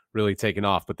really taken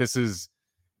off. But it's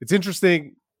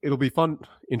interesting. It'll be fun,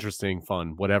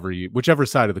 whichever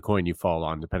side of the coin you fall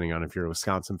on, depending on if you're a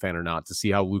Wisconsin fan or not, to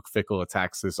see how Luke Fickell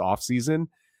attacks this offseason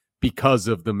because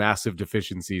of the massive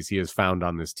deficiencies he has found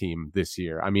on this team this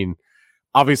year. I mean,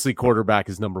 obviously quarterback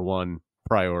is number one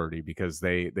priority because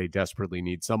they desperately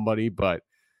need somebody, but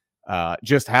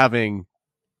just having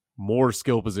more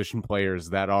skill position players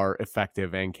that are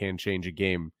effective and can change a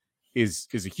game is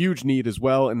a huge need as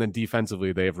well. And then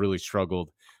defensively, they have really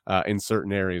struggled in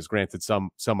certain areas. Granted,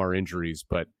 some are injuries,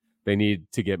 but they need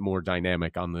to get more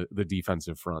dynamic on the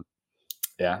defensive front.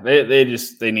 Yeah,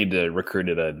 they need to recruit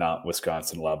at a not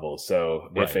Wisconsin level. So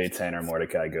right. If A10 or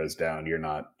Mordecai goes down, you're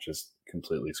not just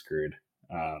completely screwed.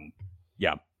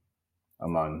 Yeah,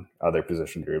 among other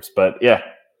position groups. But yeah,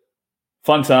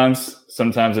 fun times.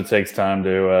 Sometimes it takes time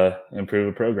to improve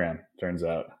a program, turns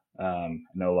out. I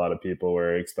know a lot of people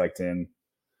were expecting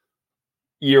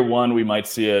year one we might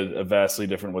see a vastly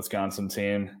different Wisconsin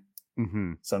team.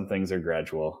 Mm-hmm. Some things are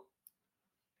gradual.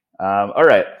 All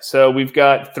right, so we've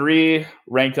got 3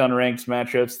 ranked unranked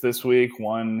matchups this week,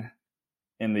 1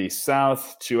 in the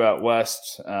South, 2 out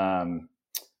west.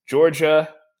 Georgia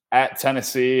at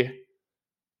Tennessee.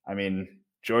 I mean,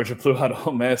 Georgia blew out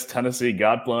Ole Miss. Tennessee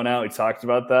got blown out. We talked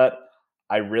about that.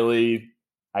 I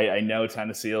know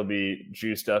Tennessee will be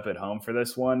juiced up at home for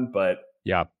this one, but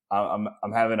yeah, I'm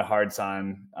having a hard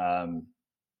time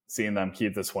seeing them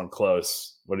keep this one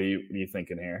close. What are you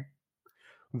thinking here?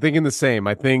 I'm thinking the same.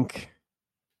 I think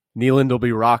Neyland will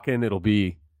be rocking. It'll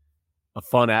be a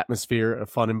fun atmosphere, a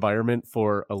fun environment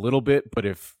for a little bit. But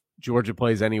if Georgia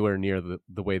plays anywhere near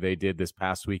the way they did this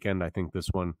past weekend, I think this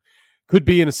one could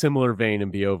be in a similar vein and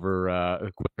be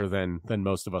over quicker than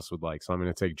most of us would like. So I'm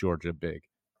going to take Georgia big.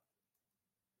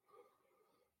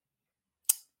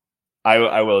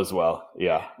 I will as well.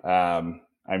 Yeah.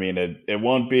 I mean, it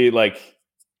won't be like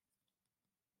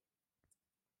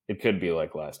it could be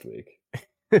like last week.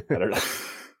 I don't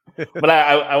know. But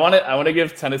I want to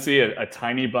give Tennessee a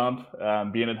tiny bump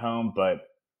being at home, but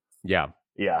yeah,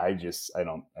 I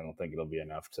don't think it'll be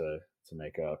enough to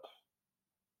make up.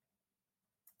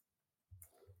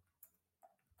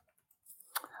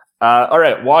 All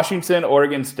right, Washington,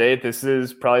 Oregon State. This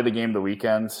is probably the game of the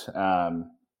weekend.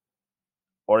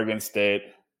 Oregon State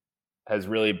has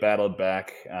really battled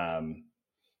back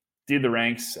through the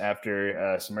ranks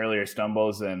after some earlier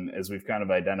stumbles, and as we've kind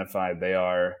of identified, they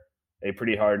are a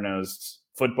pretty hard-nosed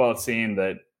football team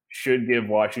that should give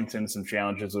Washington some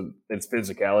challenges with its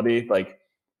physicality. Like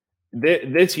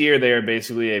this year, they are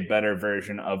basically a better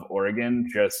version of Oregon,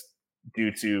 just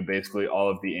due to basically all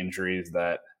of the injuries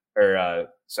better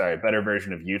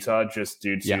version of Utah, just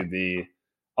due to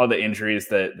all the injuries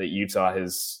that Utah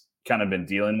has kind of been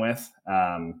dealing with.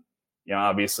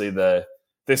 Obviously the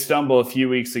stumble a few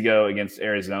weeks ago against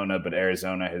Arizona, but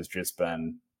Arizona has just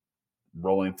been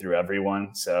rolling through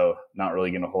everyone, so not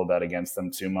really going to hold that against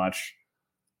them too much.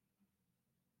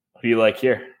 Who do you like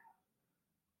here?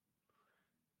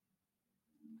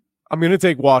 I'm going to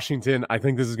take Washington. I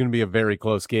think this is going to be a very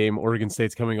close game. Oregon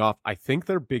State's coming off, I think,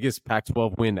 their biggest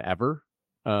Pac-12 win ever.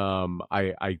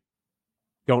 I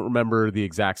don't remember the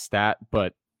exact stat,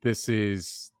 but this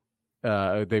is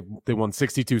they won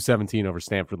 62-17 over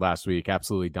Stanford last week.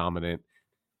 Absolutely dominant.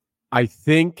 I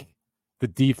think the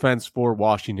defense for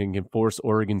Washington can force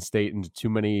Oregon State into too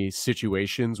many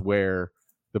situations where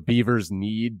the Beavers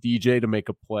need DJ to make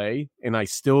a play, and I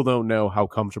still don't know how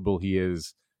comfortable he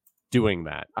is doing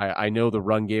that. I know the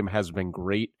run game has been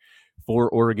great for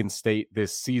Oregon State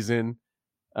this season.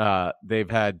 They've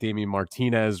had Damian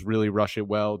Martinez really rush it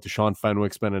well. Deshaun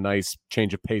Fenwick's been a nice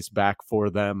change of pace back for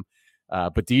them.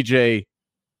 But DJ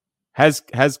has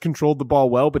controlled the ball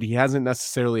well, but he hasn't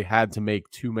necessarily had to make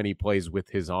too many plays with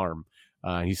his arm.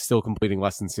 He's still completing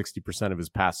less than 60% of his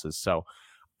passes. So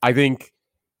I think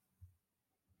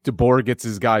DeBoer gets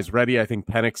his guys ready. I think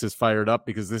Penix is fired up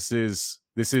because this is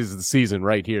the season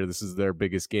right here. This is their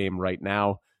biggest game right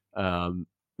now.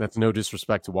 That's no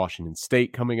disrespect to Washington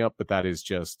State coming up, but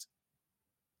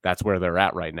that's where they're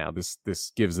at right now.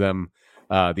 This gives them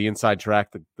the inside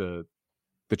track, the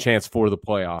chance for the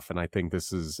playoff, and I think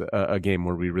this is a game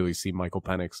where we really see Michael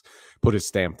Penix put his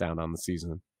stamp down on the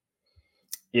season.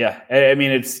 Yeah, I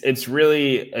mean it's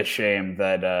really a shame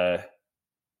that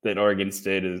that Oregon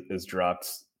State has dropped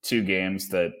 2 games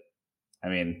that, I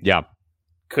mean, Yeah.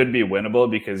 could be winnable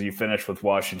because you finish with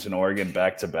Washington, Oregon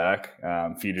back to back.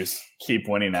 If you just keep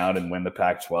winning out and win the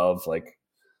Pac-12, like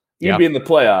you'd Yeah. be in the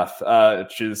playoff,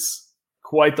 which is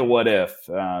quite the what if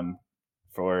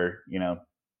for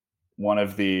one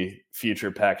of the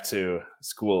future Pac-2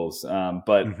 schools.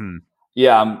 But Hmm.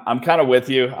 yeah, I'm kind of with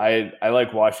you. I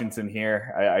like Washington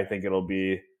here. I think it'll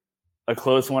be a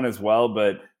close one as well.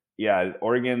 But yeah,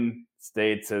 Oregon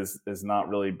State has not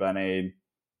really been a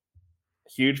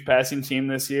huge passing team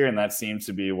this year, and that seems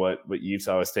to be what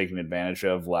Utah was taking advantage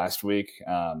of last week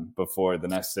before the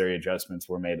necessary adjustments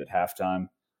were made at halftime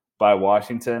by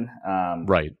Washington.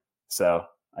 Right. So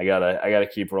I gotta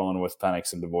keep rolling with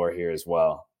Penix and DeVore here as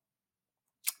well.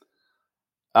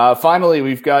 Finally,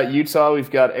 we've got Utah, we've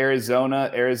got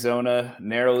Arizona. Arizona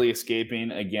narrowly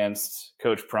escaping against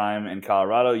Coach Prime in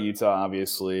Colorado. Utah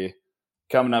obviously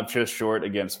coming up just short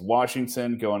against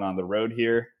Washington, going on the road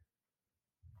here.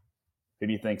 Who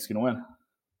do you think's going to win?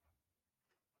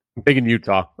 I'm picking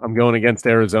Utah. I'm going against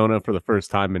Arizona for the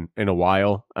first time in a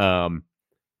while.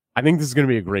 I think this is going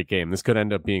to be a great game. This could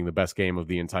end up being the best game of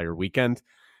the entire weekend.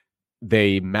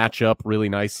 They match up really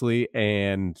nicely,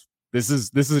 and this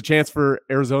is a chance for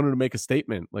Arizona to make a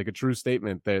statement, like a true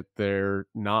statement that they're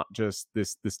not just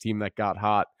this team that got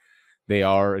hot. They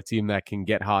are a team that can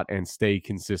get hot and stay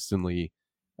consistently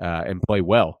and play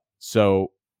well.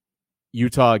 So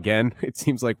Utah, again, it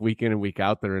seems like week in and week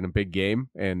out, they're in a big game,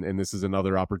 and this is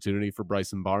another opportunity for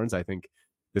Bryson Barnes. I think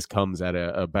this comes at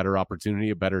a better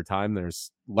opportunity, a better time.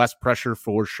 There's less pressure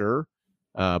for sure,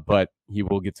 but he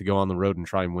will get to go on the road and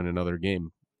try and win another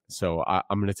game. So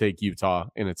I'm going to take Utah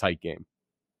in a tight game.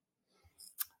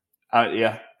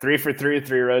 Yeah, 3 for 3,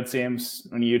 3 road teams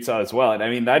in Utah as well. And I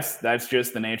mean, that's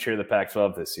just the nature of the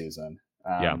Pac-12 this season.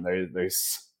 Yeah.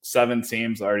 There's 7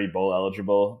 teams already bowl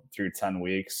eligible through 10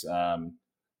 weeks.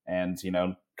 And,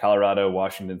 Colorado,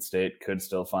 Washington State could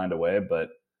still find a way. But,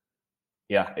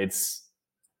 yeah, it's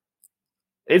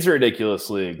a ridiculous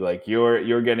league. Like,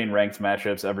 you're getting ranked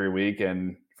matchups every week.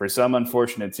 And for some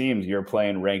unfortunate teams, you're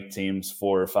playing ranked teams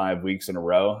 4 or 5 weeks in a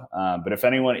row. But if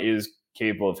anyone is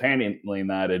capable of handling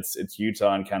that, it's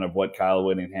Utah and kind of what Kyle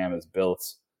Whittingham has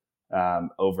built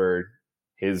over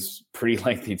his pretty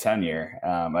lengthy tenure.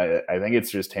 I think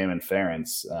it's just him and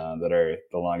Ferentz that are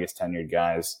the longest tenured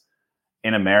guys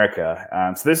in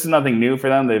America. So this is nothing new for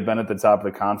them. They've been at the top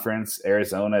of the conference.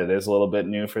 Arizona, it is a little bit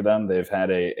new for them. They've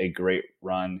had a great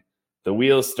run. The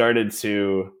wheels started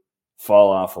to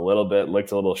fall off a little bit,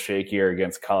 looked a little shakier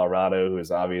against Colorado, who is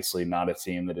obviously not a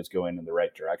team that is going in the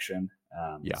right direction.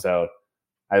 So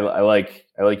I like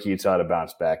Utah to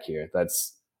bounce back here.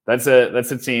 That's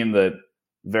a team that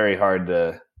very hard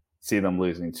to see them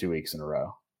losing 2 weeks in a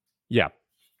row. Yeah.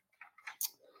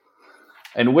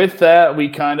 And with that, we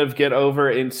kind of get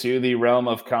over into the realm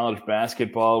of college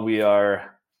basketball. We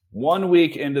are 1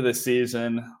 week into the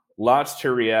season, lots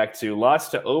to react to, lots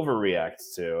to overreact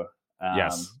to.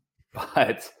 Yes.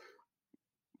 But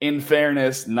in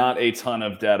fairness, not a ton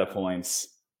of data points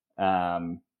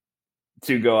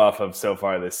to go off of so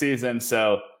far this season.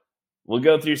 So we'll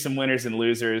go through some winners and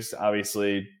losers.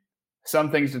 Obviously,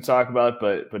 some things to talk about,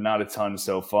 but not a ton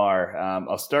so far.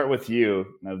 I'll start with you.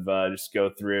 Just go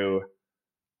through.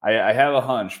 I have a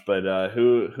hunch, but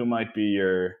who might be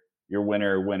your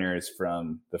winners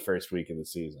from the first week of the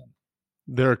season?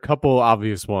 There are a couple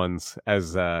obvious ones,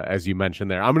 as you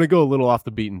mentioned there. I'm going to go a little off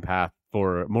the beaten path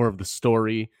for more of the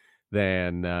story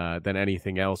than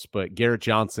anything else. But Garrett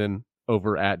Johnson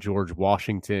over at George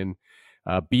Washington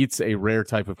beats a rare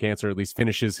type of cancer, at least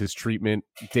finishes his treatment,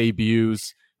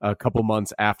 debuts a couple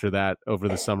months after that. Over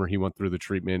the summer, he went through the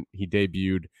treatment. He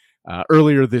debuted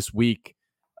earlier this week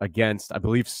against, I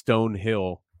believe,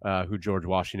 Stonehill, who George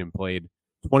Washington played.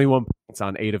 21 points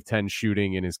on 8 of 10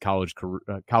 shooting in his college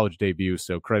debut.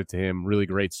 So credit to him. Really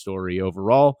great story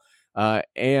overall.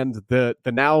 And the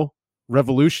now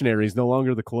Revolutionaries, no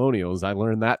longer the Colonials. I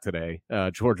learned that today.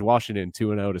 George Washington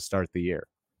 2-0 to start the year.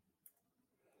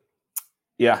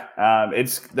 Yeah,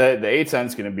 it's the A10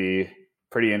 is going to be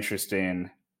pretty interesting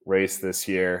race this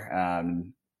year.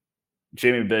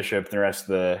 Jamie Bishop, the rest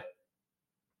of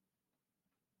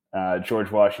the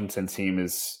George Washington team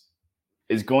is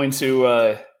going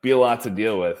to be a lot to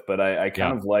deal with, but I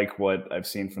kind of like what I've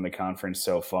seen from the conference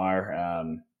so far.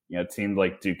 Teams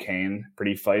like Duquesne,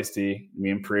 pretty feisty,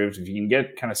 improved. If you can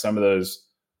get kind of some of those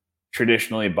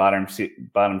traditionally bottom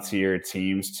tier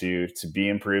teams to be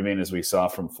improving, as we saw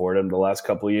from Fordham the last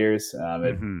couple of years,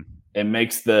 it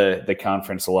makes the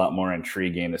conference a lot more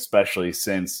intriguing, especially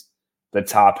since the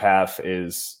top half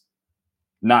is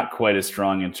not quite as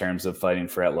strong in terms of fighting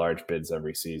for at-large bids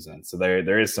every season. So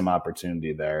there is some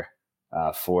opportunity there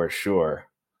for sure.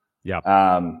 Yeah.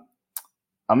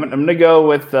 I'm going to go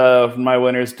with my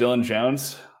winners, Dylan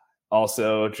Jones.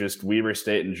 Also, just Weber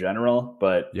State in general,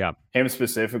 but him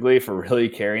specifically for really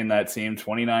carrying that team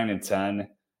 29-10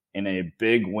 in a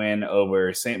big win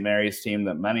over St. Mary's team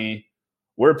that many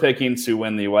were picking to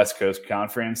win the West Coast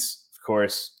Conference. Of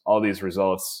course, all these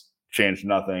results changed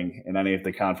nothing in any of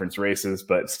the conference races,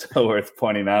 but still worth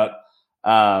pointing out.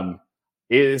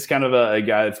 It is kind of a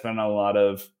guy that's been on a lot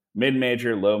of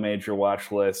mid-major, low-major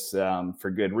watch lists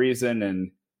for good reason,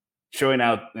 and showing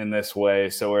out in this way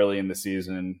so early in the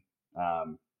season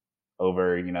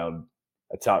over,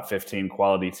 a top 15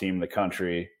 quality team in the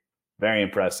country. Very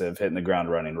impressive, hitting the ground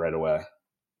running right away.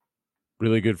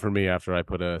 Really good for me after I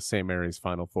put a St. Mary's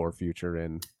Final Four future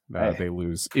in. They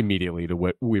lose immediately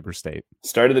to Weber State.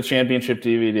 Started the championship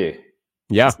DVD.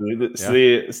 Yeah.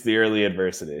 It's the early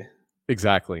adversity.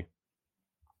 Exactly.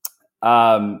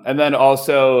 And then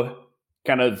also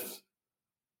kind of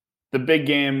the big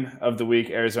game of the week,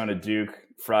 Arizona Duke,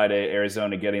 Friday,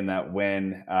 Arizona getting that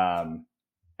win. And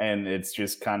it's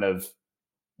just kind of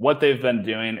what they've been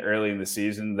doing early in the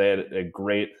season. They had a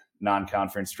great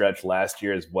non-conference stretch last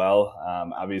year as well.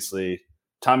 Obviously,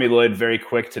 Tommy Lloyd very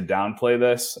quick to downplay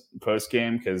this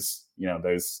post-game because,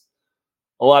 there's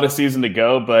a lot of season to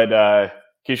go. But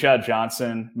Keshad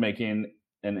Johnson making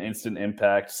an instant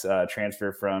impact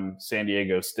transfer from San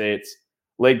Diego State.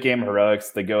 Late game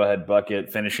heroics, the go-ahead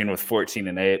bucket, finishing with 14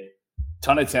 and 8.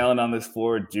 Ton of talent on this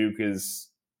floor. Duke is,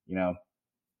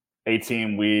 a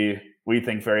team we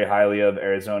think very highly of.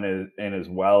 Arizona in as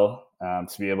well.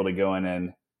 To be able to go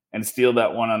in and steal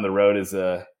that one on the road is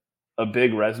a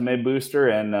big resume booster.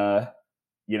 And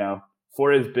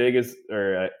for as big as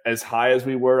or as high as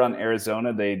we were on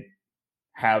Arizona, they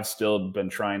have still been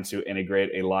trying to integrate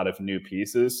a lot of new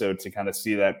pieces. So to kind of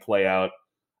see that play out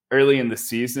early in the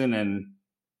season and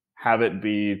have it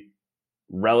be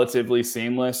relatively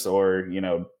seamless, or,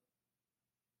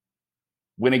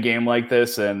 win a game like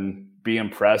this and be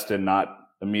impressed and not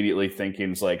immediately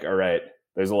thinking it's like, all right,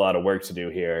 there's a lot of work to do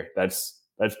here. That's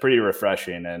pretty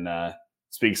refreshing and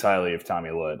speaks highly of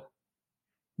Tommy Lloyd.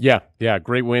 Yeah,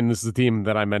 great win. This is a team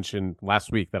that I mentioned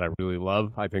last week that I really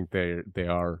love. I think they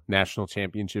are national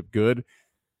championship good.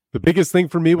 The biggest thing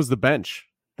for me was the bench.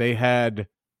 They had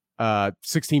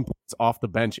 16 points off the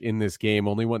bench in this game,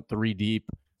 only went 3 deep,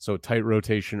 so tight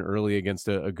rotation early against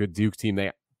a good Duke team.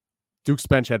 Duke's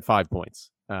bench had 5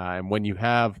 points. And when you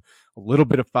have a little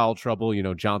bit of foul trouble,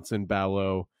 Johnson,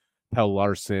 Ballo, Pell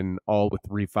Larson, all with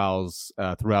 3 fouls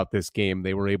throughout this game,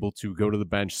 they were able to go to the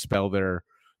bench, spell their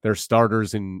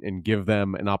starters and give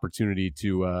them an opportunity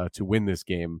to win this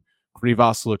game.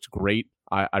 Krivas looked great.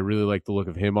 I really like the look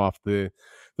of him off the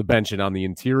bench and on the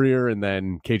interior. And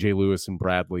then KJ Lewis and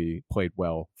Bradley played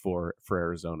well for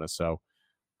Arizona. So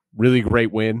really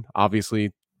great win.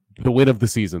 Obviously, the win of the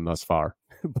season thus far,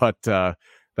 but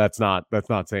that's not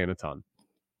saying a ton.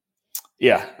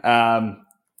 Yeah.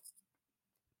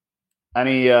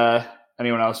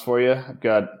 Anyone else for you? I've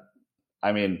got,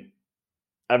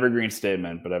 evergreen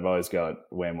statement, but I've always got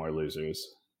way more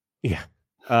losers. Yeah.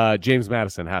 James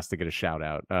Madison has to get a shout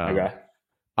out. Okay.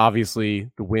 Obviously,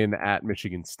 the win at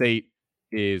Michigan State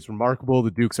is remarkable.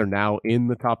 The Dukes are now in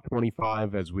the top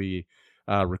 25 as we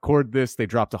record this. They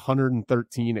dropped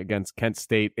 113 against Kent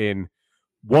State in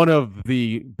one of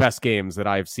the best games that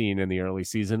I've seen in the early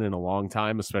season in a long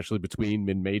time, especially between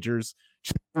mid-majors.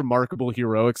 Just remarkable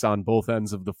heroics on both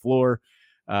ends of the floor.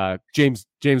 James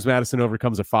Madison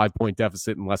overcomes a 5-point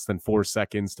deficit in less than 4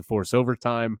 seconds to force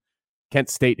overtime. Kent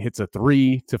State hits a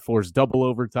 3 to force double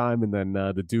overtime, and then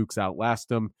the Dukes outlast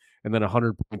them. And then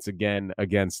 100 points again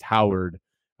against Howard,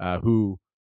 who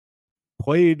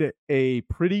played a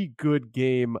pretty good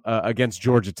game against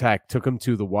Georgia Tech. Took them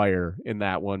to the wire in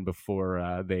that one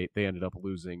before they ended up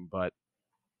losing. But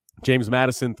James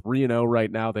Madison 3-0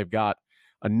 right now. They've got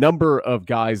a number of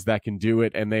guys that can do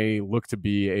it, and they look to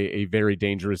be a very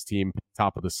dangerous team,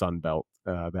 top of the Sun Belt,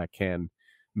 that can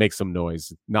make some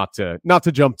noise. Not to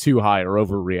jump too high or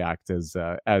overreact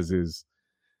as is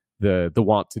the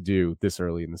want to do this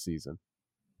early in the season.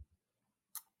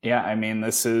 Yeah,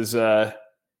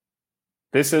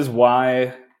 this is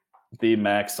why the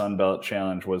Max Sun Belt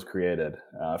Challenge was created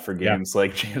for games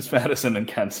like James Madison and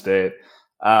Kent State.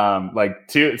 Like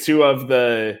two of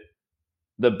the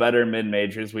better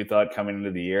mid-majors we thought coming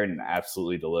into the year, and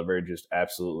absolutely delivered. Just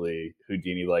absolutely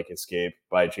Houdini-like escape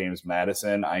by James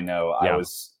Madison. I know I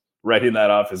was writing that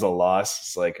off as a loss.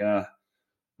 It's like,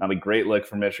 not not a great look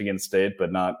for Michigan State,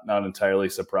 but not entirely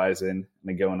surprising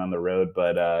and going on the road.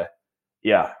 But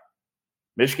yeah,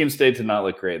 Michigan State did not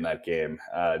look great in that game.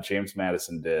 James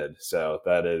Madison did. So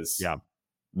that is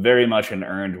very much an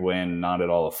earned win, not at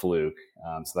all a fluke.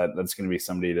 So that's going to be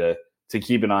somebody to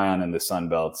keep an eye on in the Sun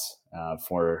Belts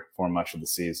for much of the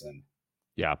season.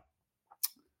 Yeah.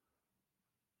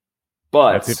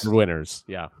 But that's it for winners.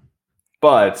 Yeah.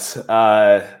 But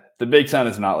the Big Ten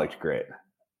has not looked great.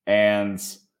 And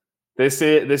this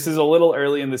is a little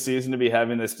early in the season to be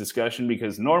having this discussion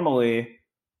because normally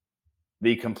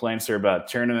the complaints are about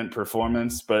tournament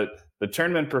performance, but the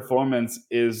tournament performance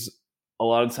is a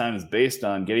lot of times based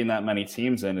on getting that many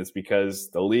teams in. It's because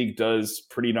the league does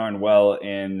pretty darn well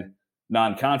in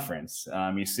non-conference.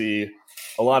 You see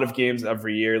a lot of games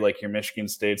every year, like your Michigan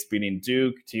State's beating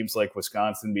Duke, teams like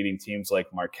Wisconsin beating teams like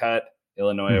Marquette,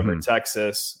 Illinois over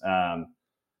Texas,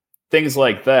 things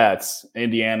like that.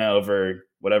 Indiana over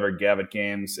whatever Gavitt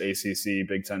games, ACC,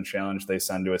 Big Ten Challenge they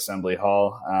send to Assembly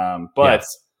Hall. But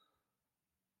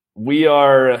we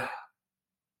are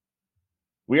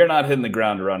not hitting the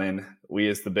ground running. We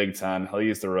as the Big Ten, I'll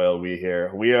use the royal we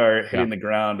here. We are hitting the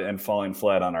ground and falling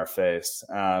flat on our face.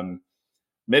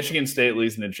 Michigan State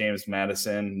losing to James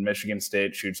Madison. Michigan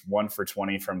State shoots 1 for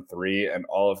 20 from 3, and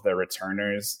all of their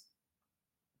returners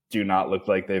do not look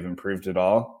like they've improved at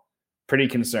all. Pretty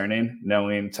concerning,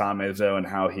 knowing Tom Izzo and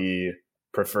how he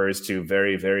prefers to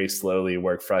very, very slowly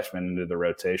work freshmen into the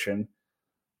rotation.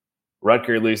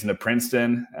 Rutgers losing to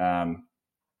Princeton,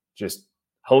 just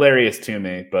hilarious to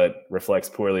me, but reflects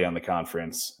poorly on the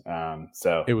conference.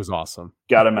 So it was awesome.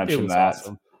 Got to mention that.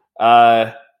 Awesome.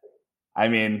 I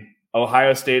mean,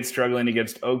 Ohio State struggling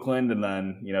against Oakland and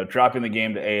then, dropping the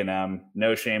game to A&M.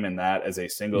 No shame in that as a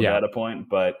single data point,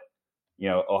 but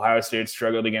Ohio State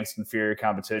struggled against inferior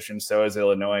competition. So is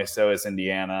Illinois, so is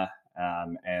Indiana.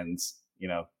 And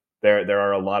there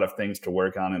are a lot of things to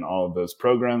work on in all of those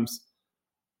programs.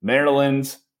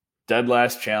 Maryland, dead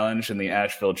last challenge in the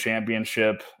Asheville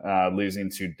Championship, losing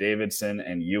to Davidson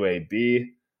and UAB.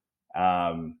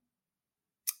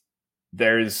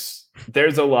 There's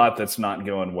a lot that's not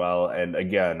going well. And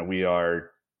again, we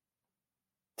are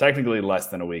technically less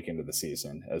than a week into the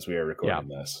season as we are recording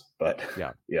this. But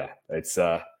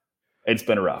it's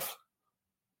been rough.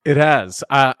 It has.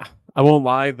 I won't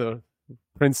lie. The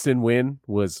Princeton win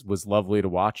was lovely to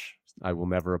watch. I will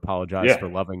never apologize for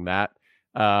loving that.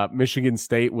 Michigan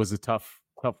State was a tough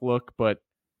look, but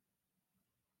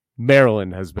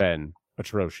Maryland has been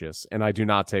atrocious, and I do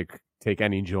not take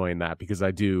any joy in that because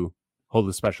I do hold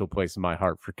a special place in my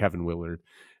heart for Kevin Willard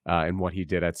and what he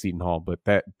did at Seton Hall. But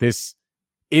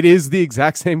it is the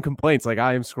exact same complaints. Like,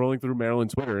 I am scrolling through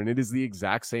Maryland Twitter, and it is the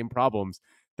exact same problems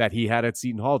that he had at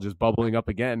Seton Hall, just bubbling up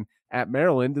again at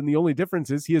Maryland. And the only difference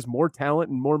is he has more talent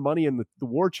and more money in the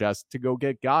war chest to go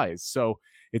get guys. So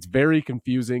it's very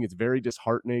confusing. It's very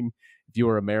disheartening if you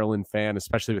are a Maryland fan,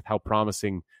 especially with how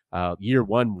promising year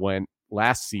one went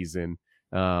last season.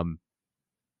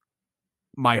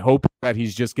 My hope is that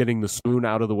he's just getting the spoon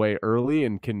out of the way early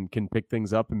and can pick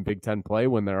things up in Big Ten play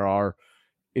when there are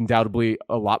undoubtedly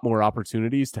a lot more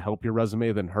opportunities to help your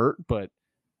resume than hurt. But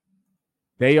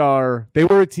they were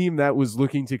a team that was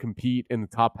looking to compete in the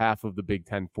top half of the Big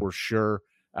Ten for sure,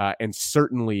 and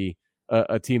certainly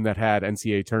a team that had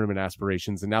NCAA tournament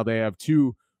aspirations. And now they have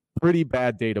two pretty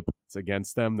bad data points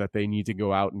against them that they need to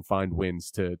go out and find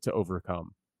wins to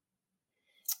overcome.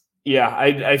 Yeah,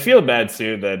 I feel bad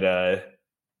too that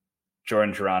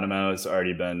Jordan Geronimo has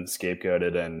already been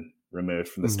scapegoated and removed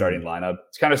from the starting lineup.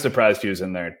 It's kind of surprised he was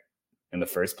in there in the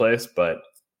first place, but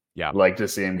I'd like to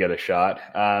see him get a shot.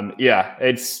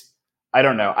 I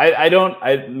don't know.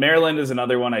 Maryland is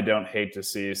another one I don't hate to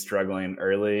see struggling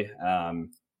early.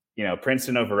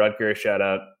 Princeton over Rutgers, shout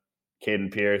out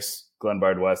Caden Pierce,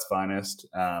 Glenbard West finest.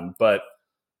 But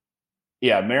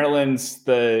Maryland's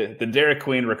the Derek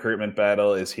Queen recruitment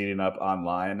battle is heating up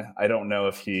online. I don't know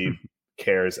if he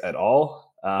cares at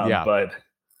all. But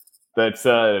that's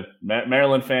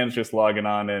Maryland fans just logging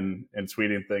on and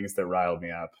tweeting things that riled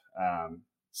me up.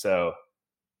 That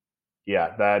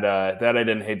I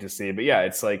didn't hate to see. But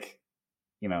it's like,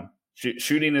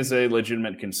 shooting is a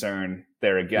legitimate concern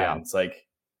there again. It's like,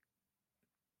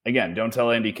 again, don't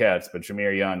tell Andy Katz, but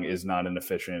Jameer Young is not an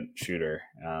efficient shooter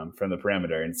from the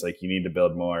perimeter. And it's like, you need to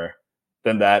build more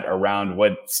than that around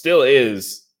what still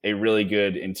is a really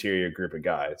good interior group of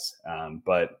guys.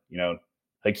 But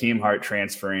Hakeem Hart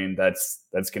transferring, that's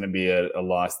going to be a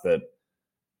loss that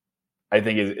I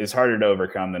think is harder to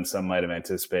overcome than some might have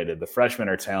anticipated. The freshmen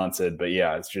are talented, but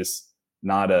it's just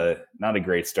not a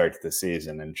great start to the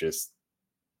season. And just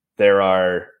there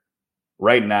are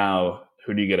right now,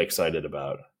 who do you get excited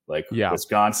about? Like Yeah.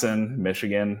 Wisconsin,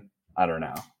 Michigan, I don't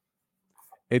know.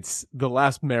 It's the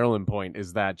last Maryland point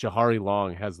is that Jahari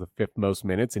Long has the 5th most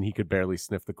minutes, and he could barely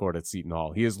sniff the court at Seton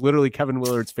Hall. He is literally Kevin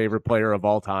Willard's favorite player of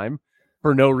all time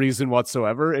for no reason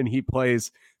whatsoever, and he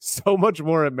plays so much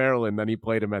more at Maryland than he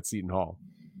played him at Seton Hall.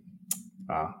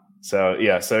 So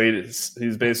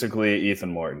he's basically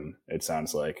Ethan Morton, it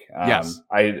sounds like. Yes.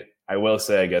 I will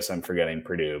say, I guess I'm forgetting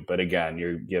Purdue, but again,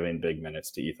 you're giving big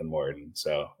minutes to Ethan Morton,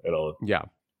 so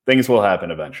things will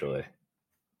happen eventually.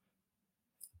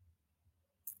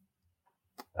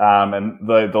 And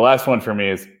the last one for me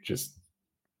is just,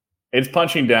 it's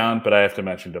punching down, but I have to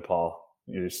mention DePaul.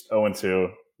 You're just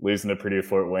 0-2, losing to Purdue,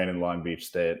 Fort Wayne, and Long Beach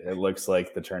State. It looks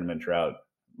like the tournament drought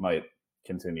might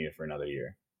continue for another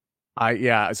year.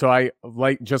 So I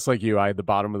just like you, I had the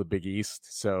bottom of the Big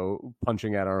East, so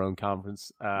punching at our own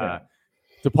conference.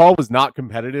 DePaul was not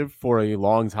competitive for a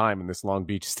long time in this Long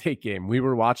Beach State game. We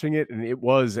were watching it, and it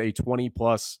was a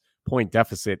 20-plus point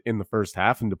deficit in the first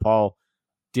half, and DePaul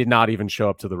did not even show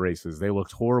up to the races. They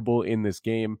looked horrible in this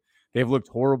game. They've looked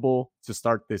horrible to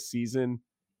start this season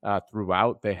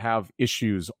throughout. They have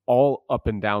issues all up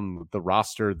and down the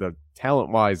roster. The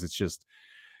talent-wise, it's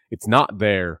not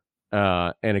there.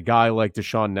 And a guy like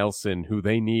Deshaun Nelson, who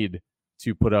they need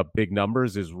to put up big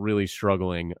numbers, is really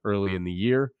struggling early in the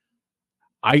year.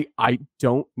 I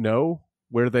don't know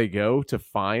where they go to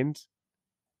find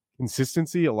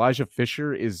consistency. Elijah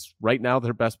Fisher is right now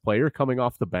their best player coming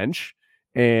off the bench.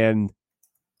 And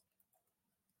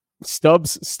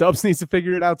Stubbs needs to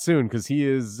figure it out soon, because he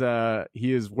is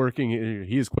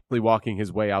quickly walking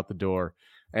his way out the door.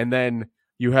 And then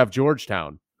you have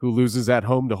Georgetown, who loses at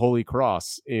home to Holy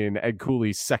Cross in Ed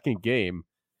Cooley's second game.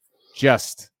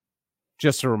 Just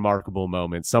a remarkable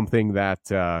moment. Something that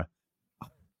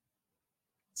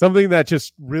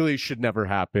just really should never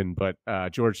happen. But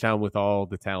Georgetown, with all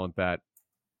the talent that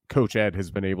Coach Ed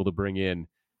has been able to bring in,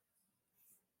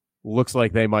 looks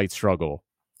like they might struggle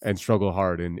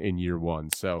hard in year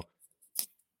one. So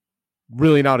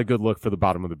really not a good look for the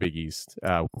bottom of the Big East.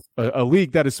 A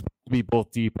league that is supposed to be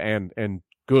both deep and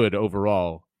good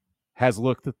overall has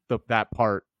looked at that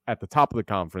part at the top of the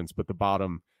conference, but the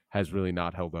bottom has really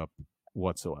not held up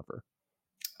whatsoever.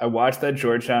 I watched that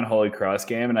Georgetown Holy Cross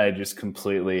game, and I just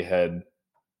completely had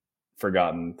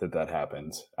forgotten that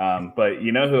happened. But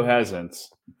you know who hasn't?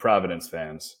 Providence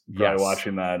fans. Probably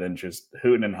watching that and just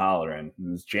hooting and hollering.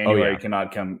 January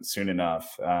cannot come soon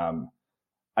enough.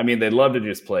 I mean, they'd love to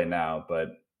just play now, but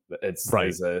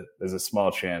there's a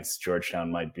small chance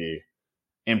Georgetown might be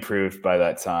improved by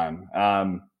that time.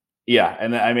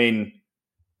 And I mean,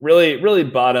 really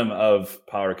bottom of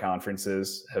power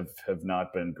conferences have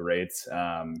not been great.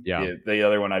 The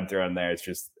other one I'd throw in there is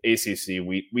just ACC.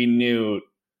 We knew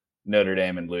Notre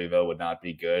Dame and Louisville would not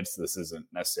be good, so this isn't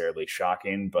necessarily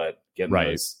shocking, but getting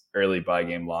those early bye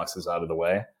game losses out of the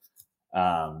way.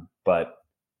 But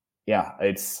yeah,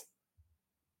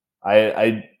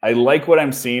 I like what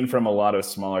I'm seeing from a lot of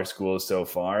smaller schools so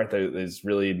far. There's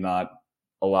really not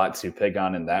a lot to pick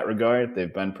on in that regard.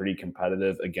 They've been pretty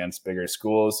competitive against bigger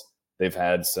schools. They've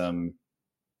had some,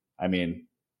 I mean,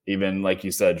 even like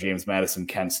you said, James Madison,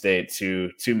 Kent State,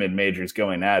 two mid-majors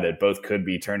going at it, both could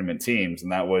be tournament teams.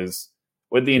 And that was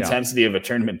with the intensity of a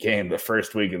tournament game the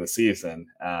first week of the season.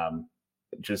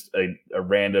 Just a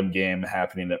random game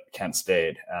happening at Kent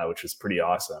State, which is pretty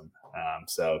awesome.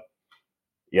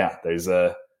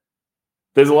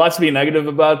 There's a lot to be negative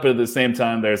about, but at the same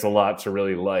time, there's a lot to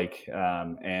really like.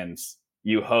 And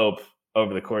you hope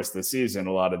over the course of the season,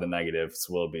 a lot of the negatives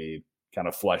will be kind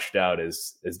of fleshed out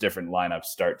as different lineups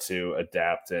start to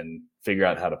adapt and figure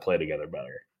out how to play together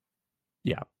better.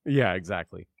 Yeah,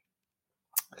 exactly.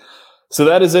 So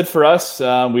that is it for us.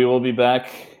 We will be back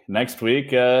next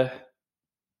week to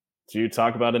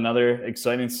talk about another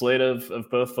exciting slate of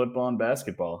both football and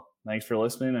basketball. Thanks for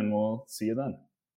listening, and we'll see you then.